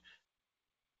mentioned,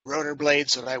 rotor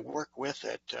blades that I work with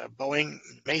at Boeing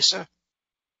Mesa,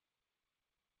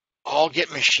 all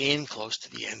get machined close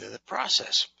to the end of the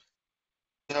process.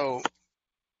 So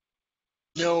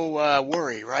no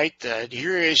worry, right?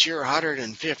 Here is your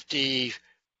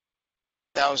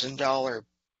 $150,000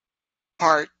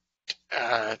 part,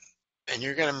 and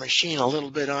you're going to machine a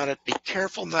little bit on it. Be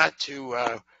careful not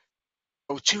to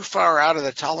go too far out of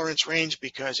the tolerance range,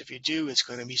 because if you do, it's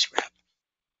going to be scrap.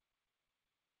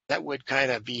 That would kind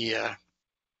of be a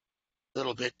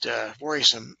little bit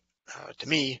worrisome to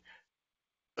me,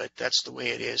 but that's the way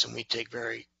it is, and we take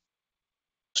very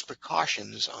close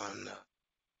precautions on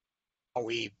how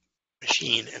we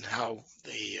machine and how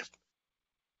the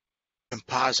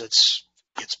composites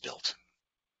gets built,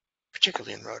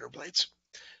 particularly in rotor blades.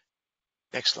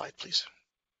 Next slide, please.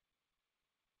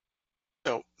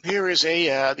 So here is the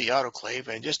autoclave,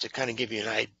 and just to kind of give you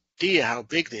an idea how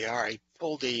big they are, I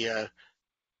pulled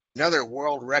another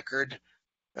world record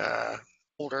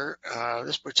holder.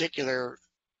 This particular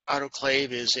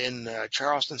autoclave is in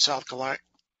Charleston, South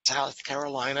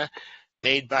Carolina,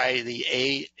 made by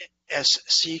the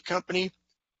ASC company.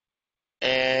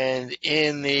 And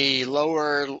in the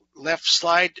lower left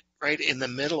slide, right in the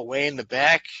middle, way in the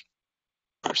back,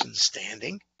 person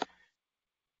standing.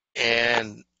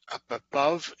 And up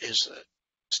above is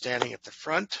standing at the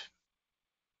front.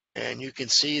 And you can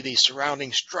see the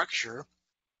surrounding structure,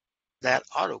 that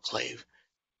autoclave.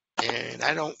 And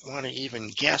I don't want to even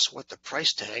guess what the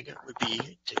price tag would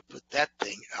be to put that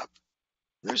thing up.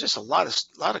 There's just a lot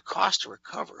of cost to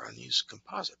recover on these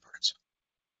composite parts,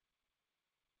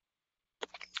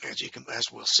 as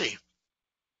we'll see.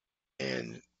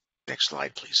 And next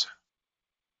slide, please.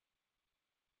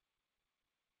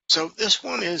 So this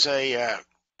one is an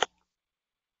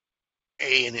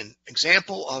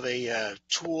example of a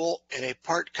tool and a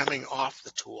part coming off the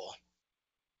tool.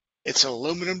 It's an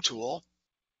aluminum tool,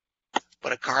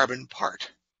 but a carbon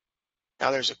part. Now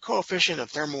there's a coefficient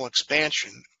of thermal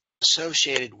expansion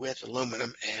associated with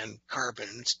aluminum and carbon,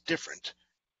 and it's different.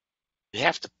 You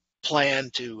have to plan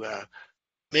to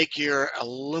make your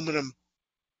aluminum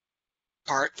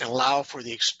part and allow for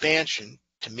the expansion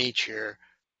to meet your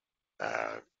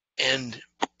end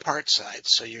part size.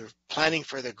 So you're planning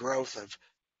for the growth of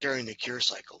during the cure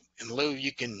cycle. And Lou,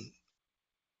 you can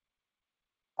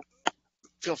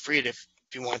feel free to, if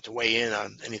you want to weigh in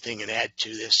on anything and add to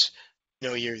this. I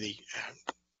know you're the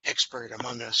expert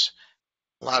among us,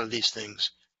 a lot of these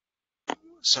things.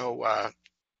 So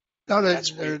No,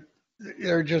 that's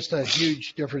they're just a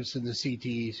huge difference in the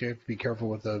CTE, so you have to be careful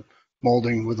with the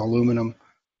molding with aluminum.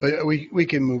 But we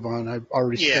can move on. I've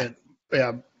already spent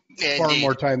far indeed.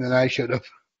 more time than I should have.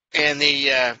 And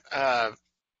the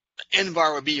end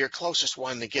bar would be your closest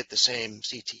one to get the same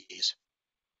CTEs.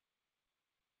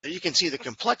 So you can see the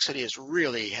complexity is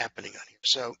really happening on here.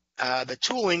 So the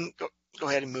tooling, go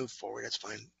ahead and move forward. That's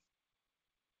fine.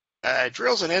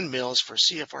 Drills and end mills for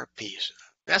CFRPs.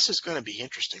 This is going to be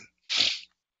interesting.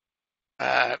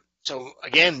 So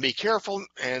again, be careful.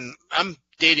 And I'm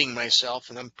dating myself,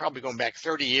 and I'm probably going back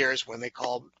 30 years when they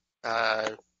called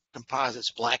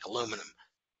composites black aluminum.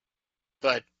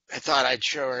 But I thought I'd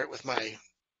share it with my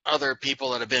other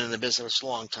people that have been in the business a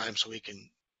long time so we can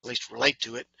at least relate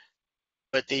to it.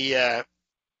 But the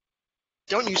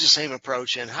don't use the same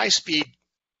approach. And high-speed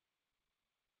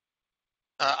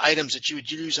items that you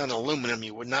would use on aluminum,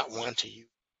 you would not want to use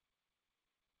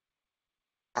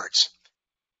parts.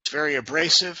 It's very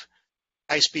abrasive.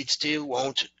 High-speed steel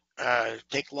won't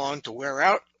take long to wear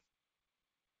out.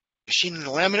 Machining the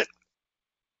laminate.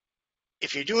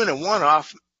 If you're doing a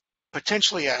one-off,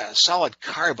 potentially a solid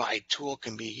carbide tool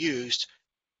can be used,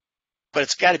 but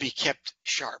it's got to be kept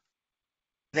sharp.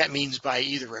 That means by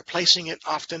either replacing it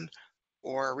often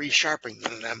or resharpening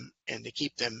them and to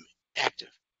keep them active.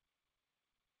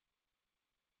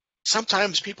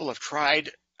 Sometimes people have tried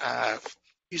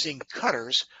using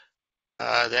cutters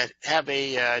that have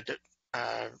a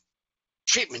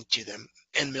treatment to them,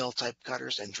 end mill type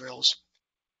cutters and drills.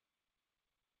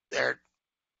 They're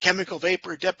chemical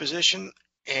vapor deposition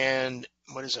and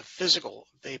what is a physical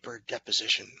vapor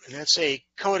deposition. And that's a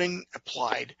coating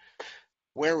applied,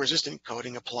 wear resistant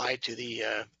coating applied to the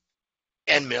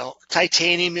end mill.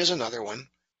 Titanium is another one.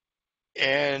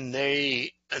 And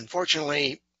they,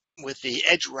 unfortunately, with the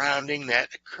edge rounding that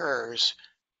occurs,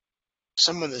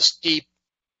 some of the steep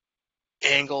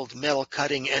angled metal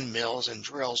cutting end mills and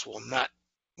drills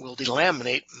will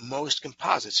delaminate most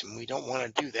composites, and we don't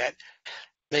want to do that.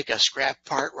 Make a scrap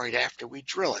part right after we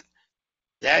drill it.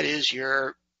 That is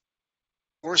your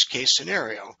worst case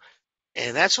scenario.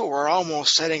 And that's what we're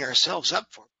almost setting ourselves up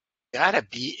for. Gotta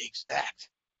be exact.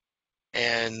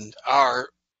 And our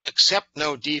accept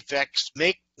no defects,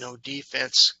 make no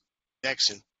defects,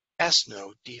 and test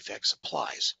no defects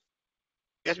applies.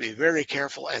 You have to be very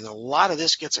careful, and a lot of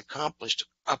this gets accomplished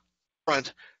up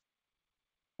front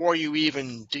before you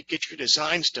even get your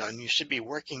designs done. You should be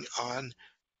working on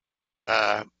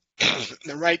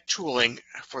the right tooling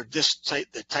for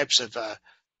the types of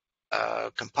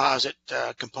composite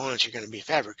components you're going to be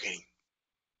fabricating.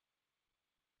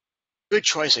 Good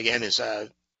choice again is a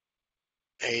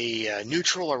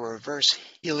neutral or reverse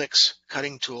helix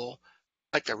cutting tool,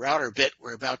 like the router bit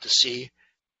we're about to see.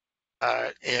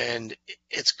 And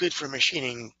it's good for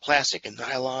machining plastic and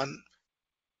nylon.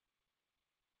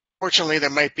 Fortunately, there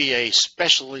might be a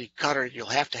specialty cutter you'll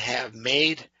have to have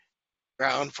made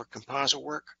ground for composite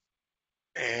work.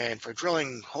 And for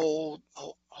drilling hole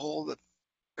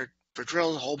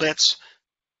bits,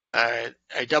 a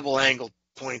double angled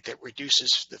point that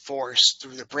reduces the force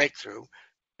through the breakthrough,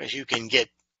 because you can get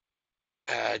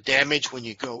damage when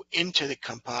you go into the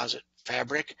composite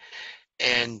fabric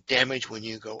and damage when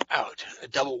you go out, a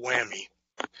double whammy.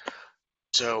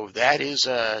 So that is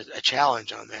a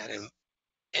challenge on that,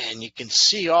 and you can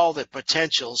see all the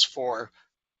potentials for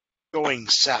going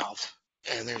south.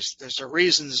 And there's the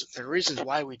reasons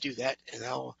why we do that, and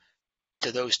I'll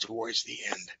to those towards the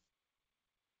end.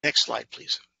 Next slide,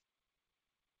 please.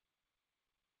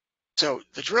 So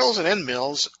the drills and end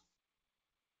mills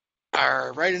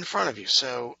are right in front of you.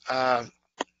 So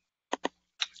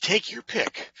take your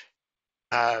pick.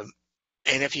 And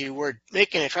if you were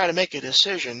try to make a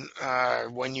decision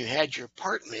when you had your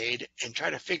part made and try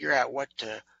to figure out what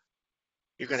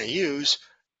you're going to use,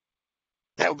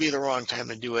 that would be the wrong time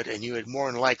to do it, and you would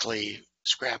more than likely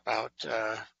scrap out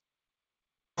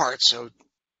parts. So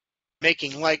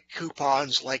making like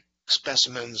coupons, like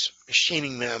specimens,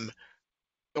 machining them,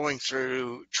 going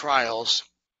through trials,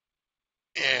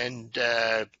 and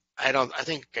I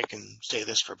think I can say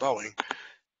this for Boeing.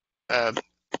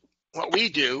 What we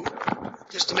do,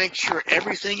 just to make sure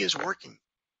everything is working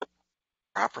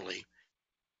properly,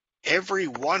 every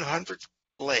 100th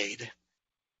blade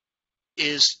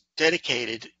is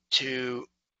dedicated to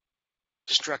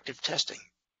destructive testing.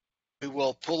 We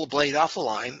will pull the blade off the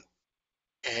line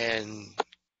and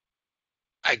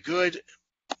a good,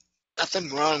 nothing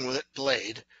wrong with it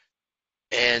blade,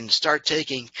 and start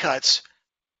taking cuts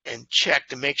and check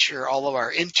to make sure all of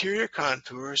our interior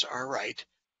contours are right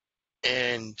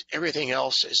and everything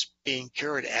else is being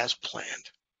cured as planned.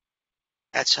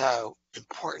 That's how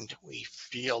important we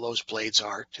feel those blades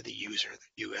are to the user,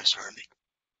 the U.S. Army.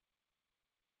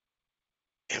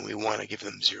 And we want to give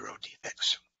them 0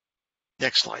 defects.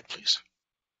 Next slide, please.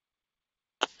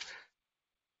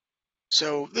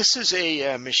 So this is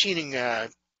a machining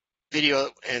video,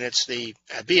 and it's the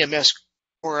BMS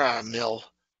core mill,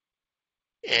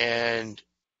 and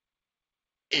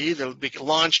it either be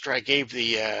launched or I gave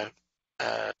the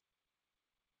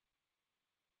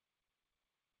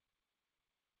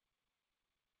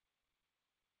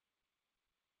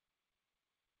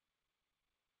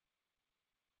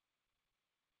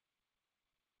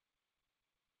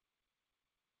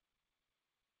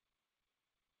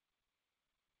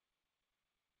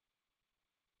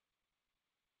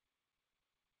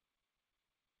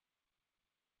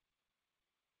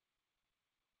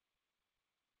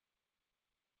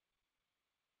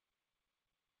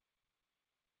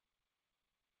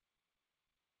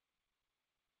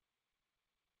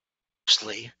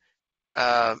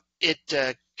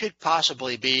it could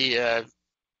possibly be a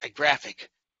graphic.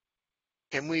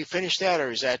 Can we finish that,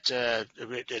 or is that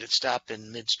did it stop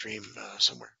in midstream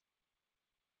somewhere?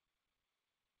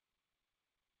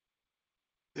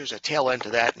 There's a tail end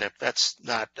to that, and if that's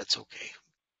not, that's okay.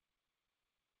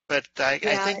 But I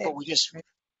think what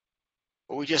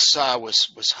we just saw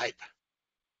was hype.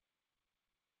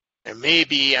 And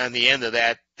maybe on the end of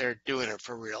that, they're doing it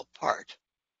for real part.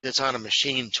 It's on a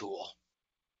machine tool.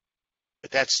 But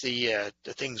that's the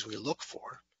things we look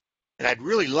for. And I'd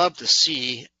really love to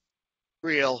see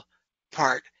real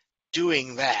part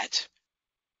doing that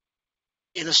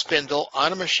in a spindle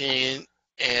on a machine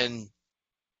and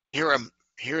hear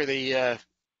the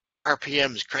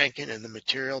RPMs cranking and the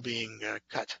material being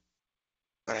cut.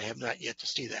 But I have not yet to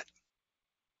see that.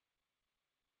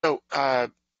 So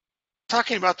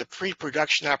talking about the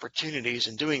pre-production opportunities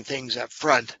and doing things up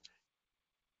front,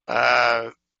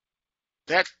 that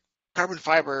carbon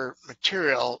fiber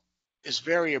material is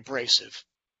very abrasive.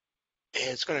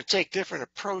 And it's going to take different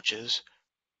approaches,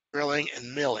 drilling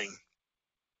and milling,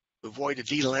 to avoid the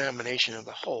delamination of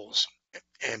the holes,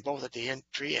 and both at the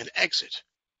entry and exit.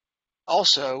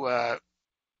 Also,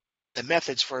 the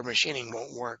methods for machining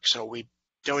won't work, so we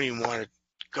don't even want to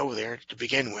go there to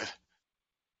begin with.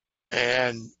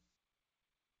 And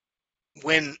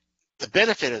when the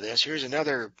benefit of this, here's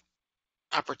another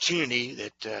opportunity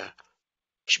that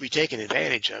should be taken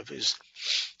advantage of, is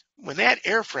when that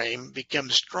airframe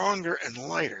becomes stronger and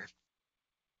lighter,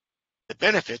 the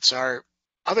benefits are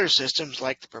other systems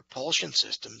like the propulsion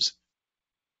systems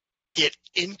get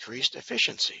increased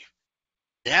efficiency.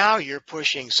 Now you're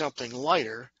pushing something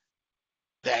lighter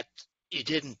that you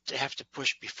didn't have to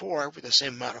push before with the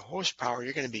same amount of horsepower.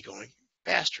 You're going to be going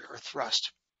faster, or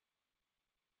thrust.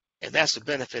 And that's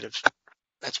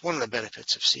that's one of the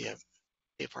benefits of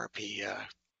CFRP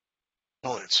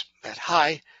components, that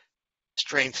high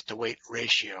strength to weight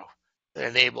ratio that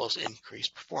enables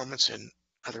increased performance in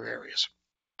other areas.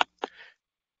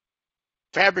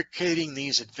 Fabricating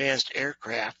these advanced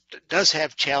aircraft does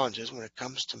have challenges when it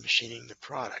comes to machining the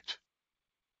product.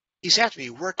 These have to be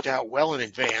worked out well in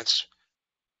advance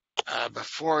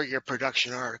before your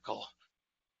production article.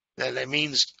 That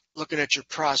means looking at your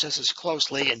processes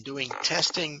closely and doing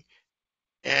testing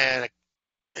and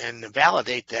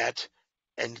validate that,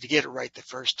 and to get it right the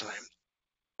first time.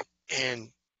 And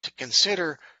to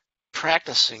consider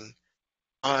practicing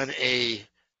on a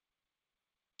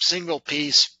single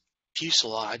piece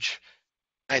fuselage.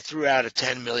 I threw out a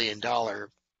 $10 million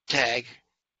tag.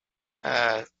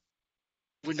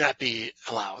 Would not be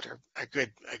allowed, or a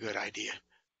good idea.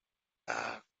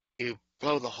 You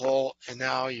blow the hole, and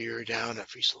now you're down a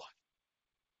fuselage.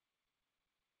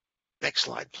 Next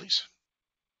slide, please.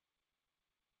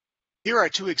 Here are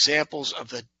two examples of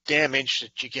the damage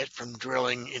that you get from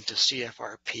drilling into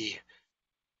CFRP.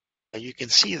 You can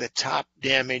see the top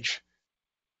damage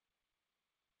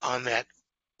on that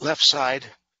left side,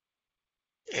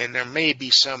 and there may be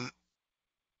some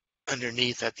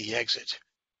underneath at the exit.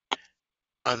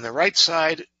 On the right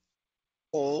side,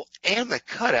 hole and the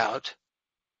cutout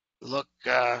look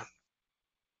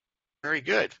very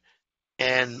good.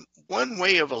 And one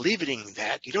way of alleviating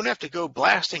that, you don't have to go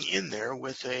blasting in there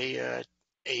with a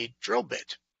drill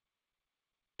bit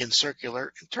in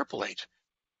circular interpolate.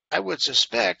 I would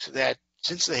suspect that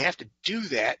since they have to do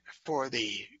that for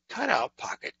the cutout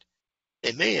pocket,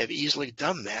 they may have easily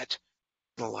done that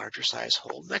in a larger size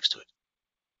hole next to it.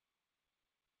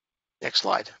 Next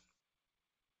slide.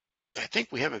 I think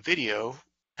we have a video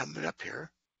coming up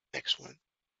here. Next one.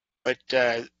 But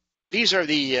these are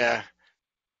the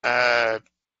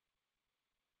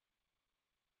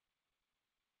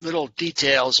little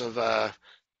details of the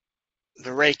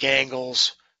rake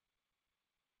angles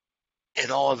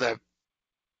and all of the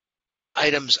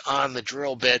items on the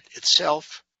drill bit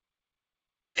itself,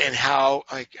 and how,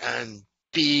 like on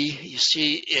B, you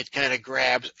see it kind of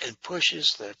grabs and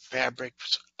pushes the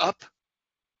fabrics up.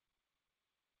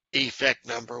 Defect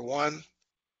number 1.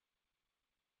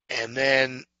 And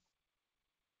then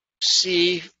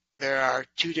C, there are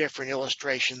 2 different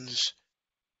illustrations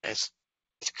as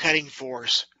cutting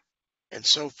force and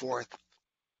so forth.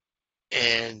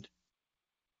 And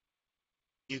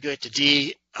you get to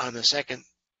D on the second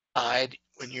side.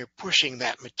 When you're pushing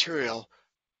that material,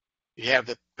 you have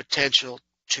the potential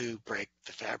to break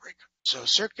the fabric. So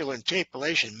circular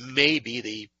interpolation may be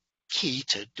the key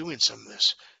to doing some of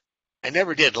this. I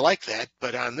never did like that,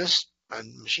 but on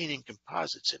machining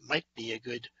composites, it might be a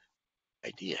good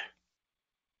idea.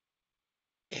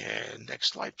 And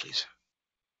next slide, please.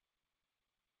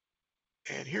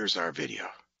 And here's our video.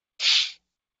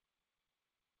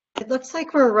 It looks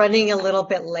like we're running a little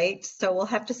bit late, so we'll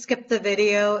have to skip the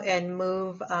video and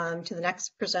move to the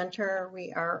next presenter.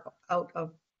 We are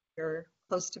we're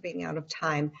close to being out of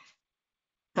time.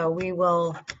 So we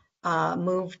will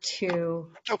move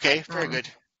to... Okay, very good.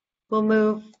 We'll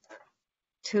move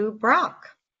to Brock.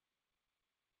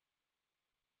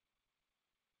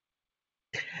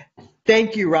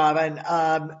 Thank you, Robin.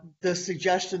 The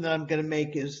suggestion that I'm going to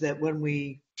make is that when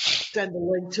we send a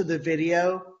link to the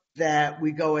video, that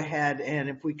we go ahead and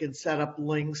if we can set up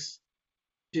links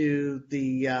to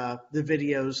the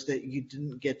videos that you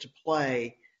didn't get to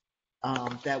play,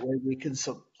 that way we can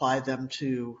supply them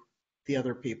to the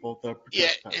other people, the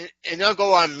participants. Yeah, and I'll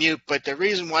go on mute, but the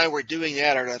reason why we're doing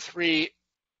that are the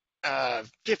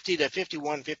 50 to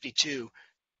 51, 52.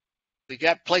 We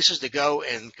got places to go,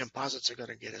 and composites are going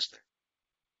to get us there.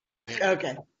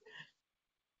 Yeah.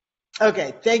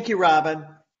 Okay, thank you, Robin.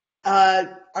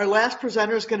 Our last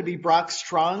presenter is going to be Brock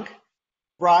Strunk.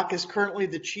 Brock is currently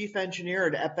the chief engineer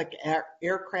at Epic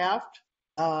Aircraft,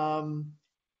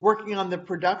 working on the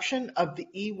production of the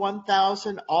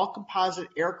E1000 all-composite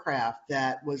aircraft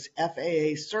that was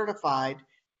FAA certified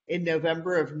in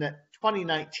November of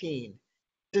 2019.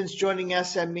 Since joining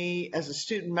SME as a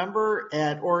student member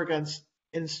at Oregon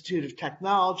Institute of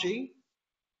Technology,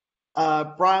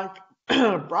 Brock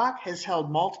has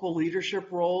held multiple leadership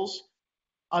roles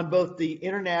on both the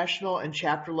international and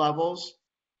chapter levels,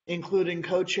 including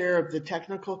co-chair of the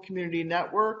Technical Community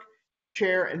Network,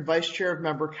 chair and vice chair of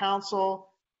member council,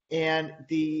 and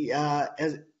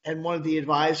one of the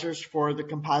advisors for the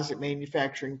Composite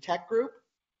Manufacturing Tech Group.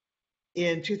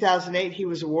 In 2008, he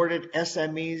was awarded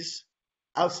SME's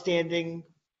Outstanding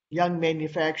Young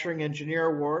Manufacturing Engineer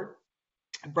Award.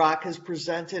 Brock has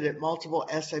presented at multiple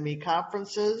SME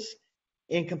conferences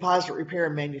in composite repair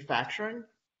and manufacturing.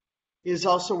 He has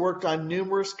also worked on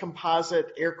numerous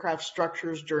composite aircraft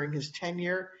structures during his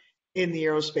tenure in the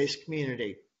aerospace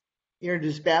community. He earned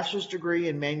his bachelor's degree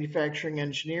in manufacturing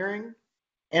engineering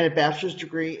and a bachelor's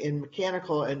degree in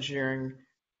mechanical engineering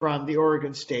from the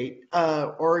Oregon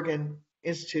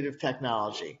Institute of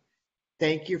Technology.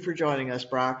 Thank you for joining us,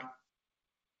 Brock.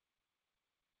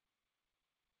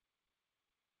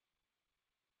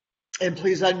 And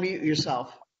please unmute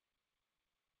yourself.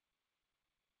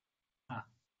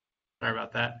 Sorry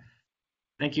about that.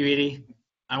 Thank you, Edie.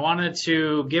 I wanted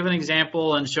to give an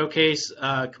example and showcase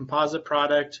a composite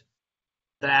product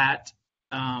that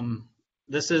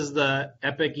this is the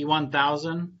Epic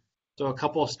E1000. So a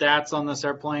couple of stats on this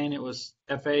airplane. It was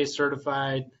FAA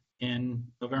certified in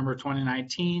November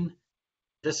 2019.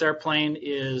 This airplane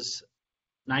is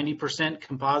 90%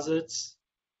 composites.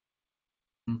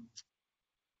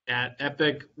 At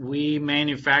Epic, we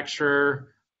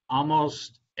manufacture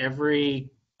almost every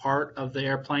part of the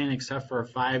airplane except for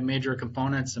 5 major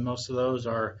components, and most of those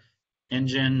are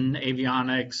engine,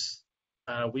 avionics,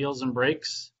 wheels, and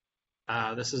brakes.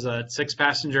 This is a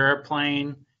 6-passenger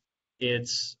airplane.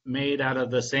 It's made out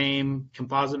of the same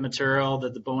composite material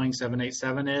that the Boeing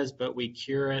 787 is, but we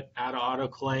cure it out of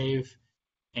autoclave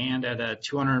and at a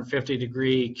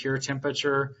 250-degree cure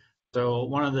temperature. So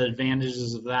one of the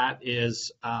advantages of that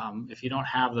is if you don't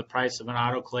have the price of an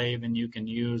autoclave and you can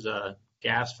use a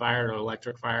gas-fired or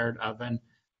electric-fired oven,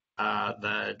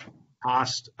 the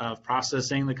cost of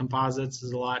processing the composites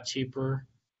is a lot cheaper.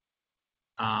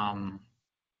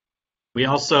 We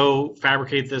also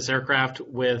fabricate this aircraft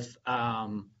with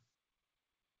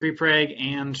prepreg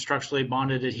and structurally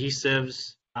bonded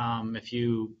adhesives. If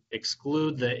you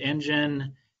exclude the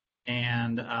engine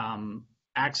and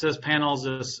access panels,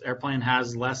 this airplane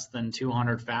has less than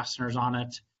 200 fasteners on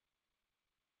it,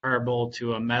 comparable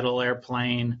to a metal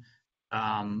airplane.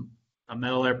 A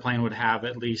metal airplane would have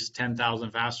at least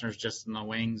 10,000 fasteners just in the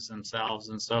wings themselves.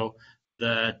 And so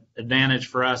the advantage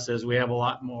for us is we have a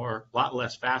lot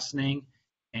less fastening,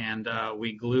 and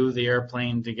we glue the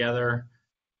airplane together.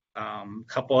 A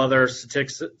couple other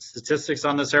statistics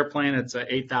on this airplane. It's an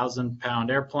 8,000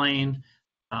 pound airplane.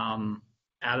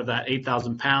 Out of that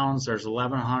 8,000 pounds, there's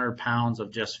 1,100 pounds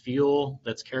of just fuel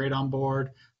that's carried on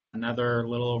board, another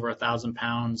little over 1,000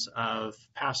 pounds of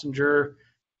passenger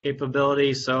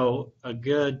capability. So a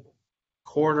good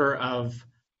quarter of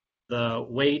the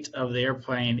weight of the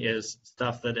airplane is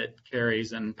stuff that it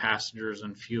carries in passengers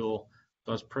and fuel.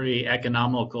 So it's pretty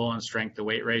economical in strength to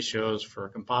weight ratios for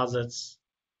composites.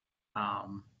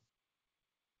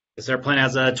 This airplane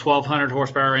has a 1,200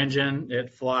 horsepower engine.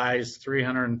 It flies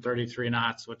 333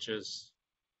 knots, which is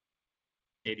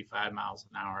 85 miles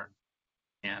an hour,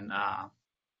 and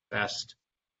best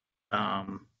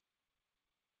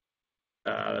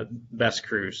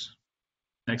cruise.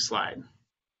 Next slide.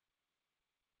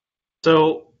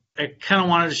 So I kind of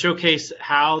wanted to showcase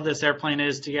how this airplane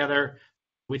is together.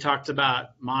 We talked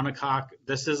about monocoque.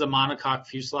 This is a monocoque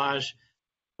fuselage.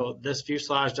 So this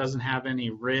fuselage doesn't have any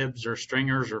ribs or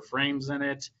stringers or frames in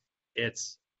it.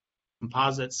 It's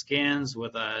composite skins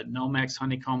with a Nomex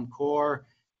honeycomb core.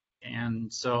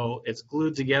 And so it's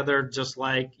glued together just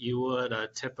like you would a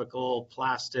typical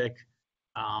plastic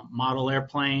model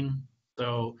airplane.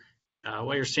 So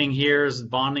what you're seeing here is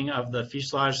bonding of the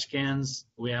fuselage skins.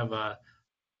 We have a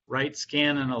right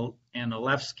skin and a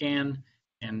left skin.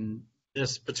 And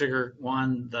this particular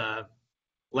one, the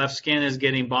left skin is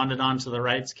getting bonded onto the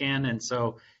right skin. And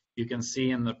so you can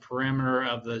see in the perimeter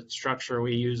of the structure,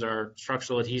 we use our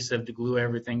structural adhesive to glue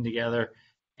everything together.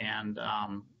 And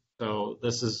so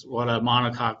this is what a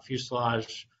monocoque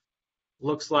fuselage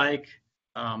looks like.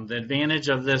 The advantage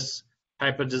of this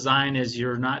type of design is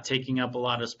you're not taking up a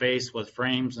lot of space with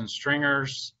frames and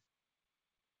stringers.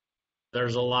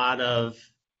 There's a lot of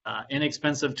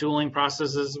inexpensive tooling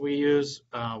processes we use.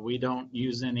 We don't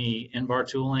use any in-bar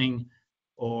tooling,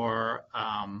 or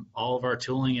all of our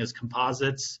tooling is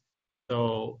composites.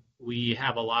 So we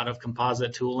have a lot of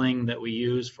composite tooling that we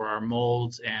use for our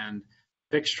molds and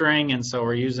fixturing, and so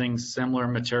we're using similar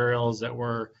materials that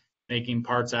we're making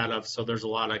parts out of, so there's a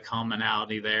lot of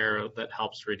commonality there that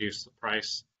helps reduce the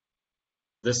price.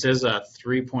 This is a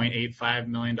 $3.85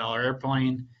 million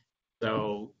airplane,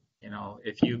 so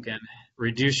if you can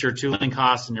reduce your tooling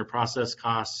costs and your process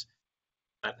costs,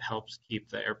 that helps keep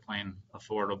the airplane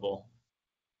affordable.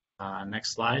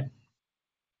 Next slide.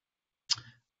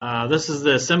 This is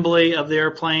the assembly of the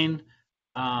airplane.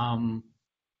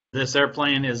 This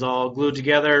airplane is all glued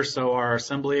together, so our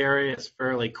assembly area is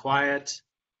fairly quiet.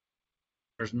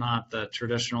 There's not the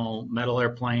traditional metal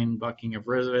airplane bucking of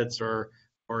rivets or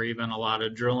even a lot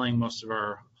of drilling. Most of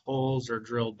our holes are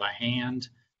drilled by hand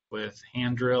with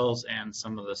hand drills and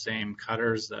some of the same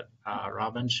cutters that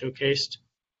Robin showcased.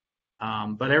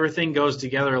 But everything goes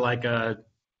together like a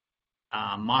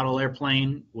model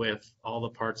airplane with all the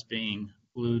parts being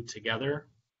glued together.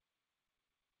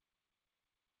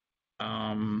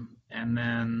 And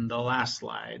then the last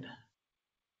slide.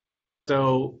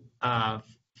 So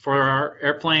for our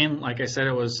airplane, like I said,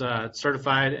 it was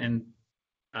certified in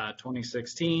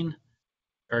 2016,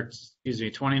 or excuse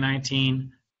me,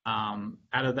 2019. Out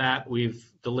of that, we've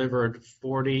delivered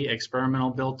 40 experimental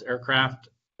built aircraft.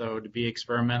 So to be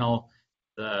experimental,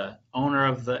 the owner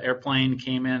of the airplane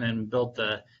came in and built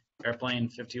the airplane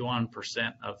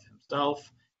 51% of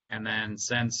himself. And then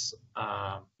since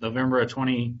November of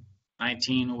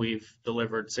 2019, we've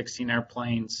delivered 16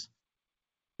 airplanes.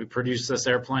 We produce this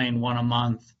airplane one a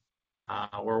month.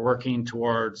 We're working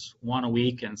towards one a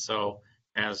week. And so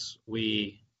as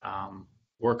we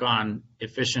work on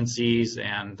efficiencies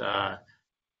and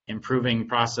improving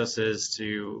processes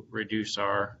to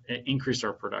increase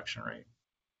our production rate.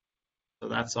 So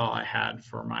that's all I had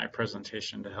for my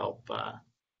presentation to help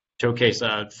showcase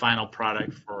a final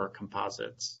product for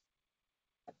composites.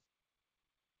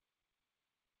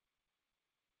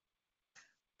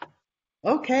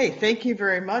 Okay, thank you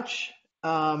very much,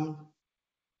 Brock.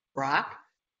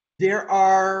 There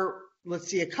are, let's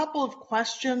see, a couple of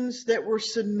questions that were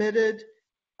submitted.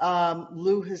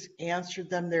 Lou has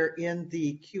answered them. They're in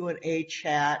the Q&A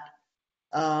chat.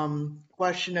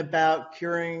 Question about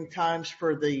curing times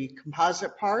for the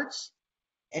composite parts.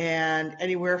 and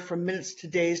anywhere from minutes to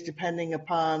days, depending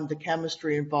upon the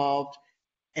chemistry involved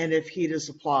and if heat is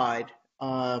applied.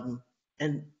 And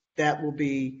that will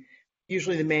be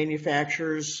usually the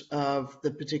manufacturers of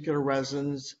the particular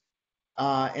resins,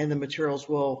 and the materials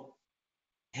will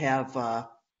have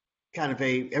kind of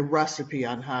a recipe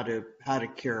on how to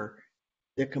cure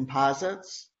the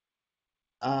composites.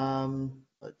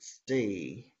 Let's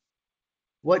see.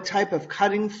 What type of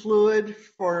cutting fluid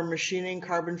for machining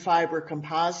carbon fiber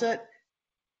composite?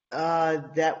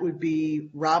 That would be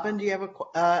Robin. Do you have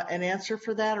an answer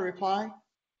for that, a reply?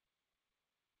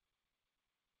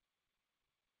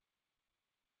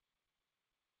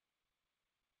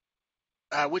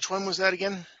 Which one was that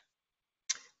again?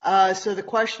 So the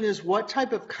question is, what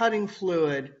type of cutting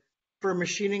fluid for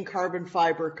machining carbon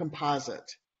fiber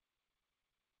composite?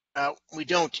 We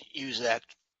don't use that.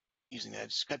 Using that,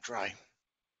 it's cut dry.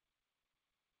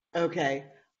 Okay.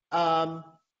 I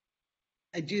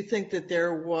do think that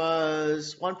there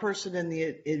was one person in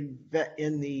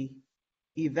the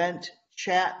event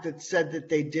chat that said that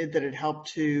they did that. It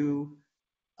helped to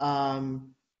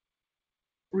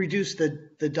reduce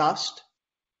the dust.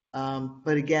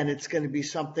 But again, it's going to be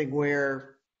something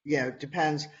where, yeah, it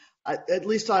depends. At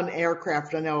least on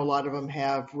aircraft, I know a lot of them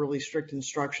have really strict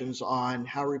instructions on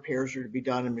how repairs are to be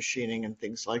done in machining and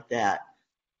things like that.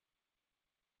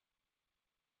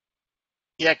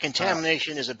 Yeah,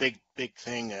 contamination is a big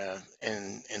thing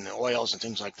in the oils and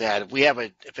things like that.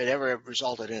 If it ever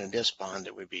resulted in a disc bond,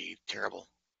 it would be terrible.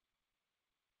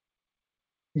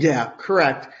 Yeah,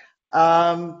 correct.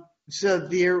 So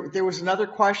there was another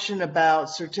question about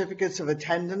certificates of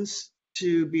attendance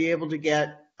to be able to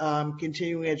get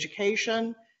continuing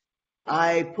education.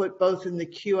 I put both in the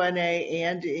Q&A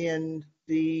and in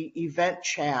the event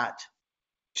chat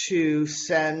to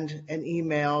send an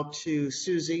email to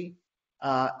Susie,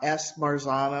 S.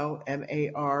 Marzano,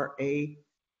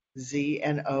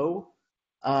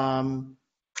 Marazno.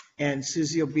 And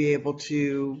Susie will be able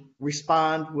to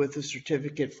respond with a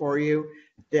certificate for you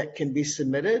that can be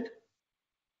submitted.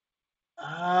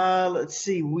 Let's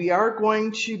see. We are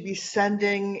going to be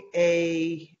sending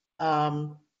a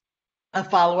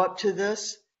follow-up to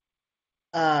this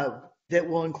that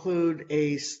will include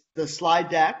the slide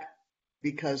deck,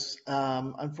 because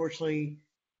unfortunately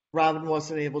Robin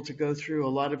wasn't able to go through a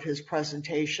lot of his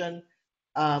presentation.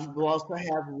 We'll also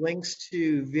have links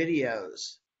to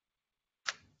videos.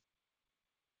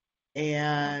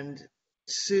 And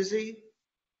Susie?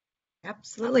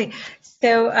 Absolutely.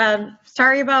 So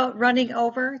sorry about running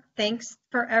over. Thanks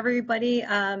for everybody.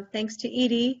 Thanks to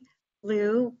Edie,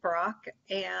 Lou, Brock,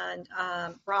 and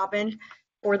Robin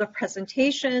for the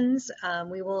presentations.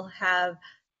 We will have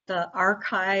the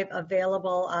archive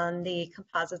available on the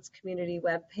Composites community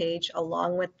webpage,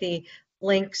 along with the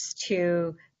links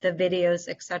to the videos,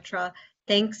 etc.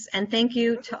 Thanks, and thank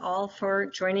you to all for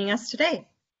joining us today.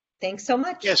 Thanks so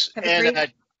much. Yes, Have a and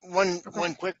great...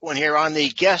 one quick one here on the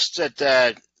guests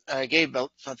that gave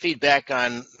some feedback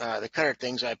on the cutter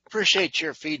things. I appreciate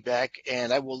your feedback,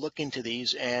 and I will look into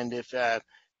these. And if you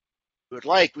would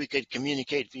like, we could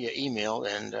communicate via email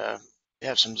and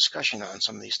have some discussion on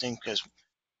some of these things, because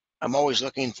I'm always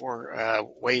looking for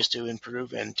ways to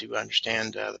improve and to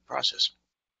understand the process.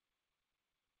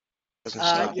 Doesn't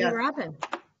stop. Thank you, Robin.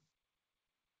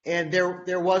 And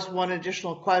there was one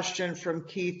additional question from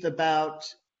Keith about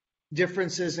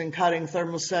differences in cutting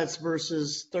thermosets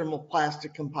versus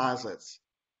thermoplastic composites.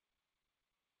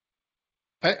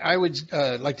 I would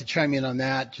like to chime in on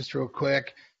that just real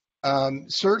quick.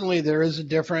 Certainly there is a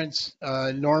difference.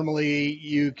 Normally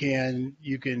you can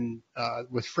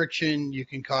with friction, you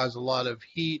can cause a lot of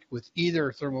heat with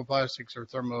either thermoplastics or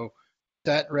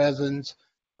thermoset resins.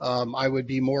 I would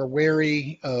be more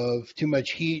wary of too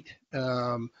much heat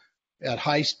at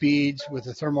high speeds with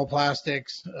the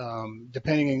thermoplastics.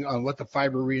 Depending on what the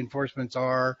fiber reinforcements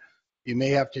are, you may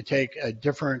have to take a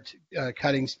different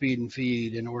cutting speed and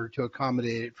feed in order to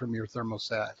accommodate it from your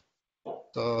thermoset.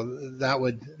 So that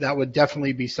would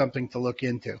definitely be something to look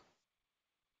into.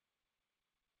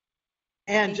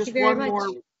 And just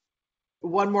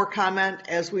one more comment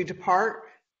as we depart.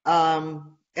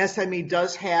 SME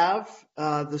does have,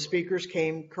 the speakers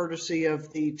came courtesy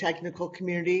of the technical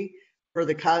community for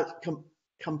the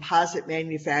composite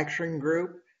manufacturing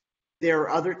group. There are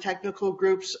other technical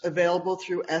groups available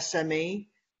through SME,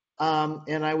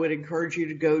 and I would encourage you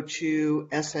to go to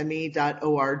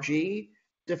sme.org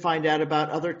to find out about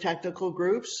other technical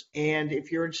groups. And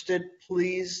if you're interested,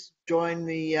 please join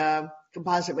the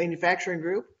composite manufacturing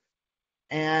group.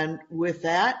 And with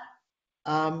that,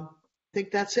 I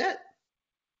think that's it.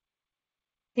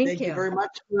 Thank you very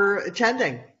much for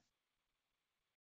attending.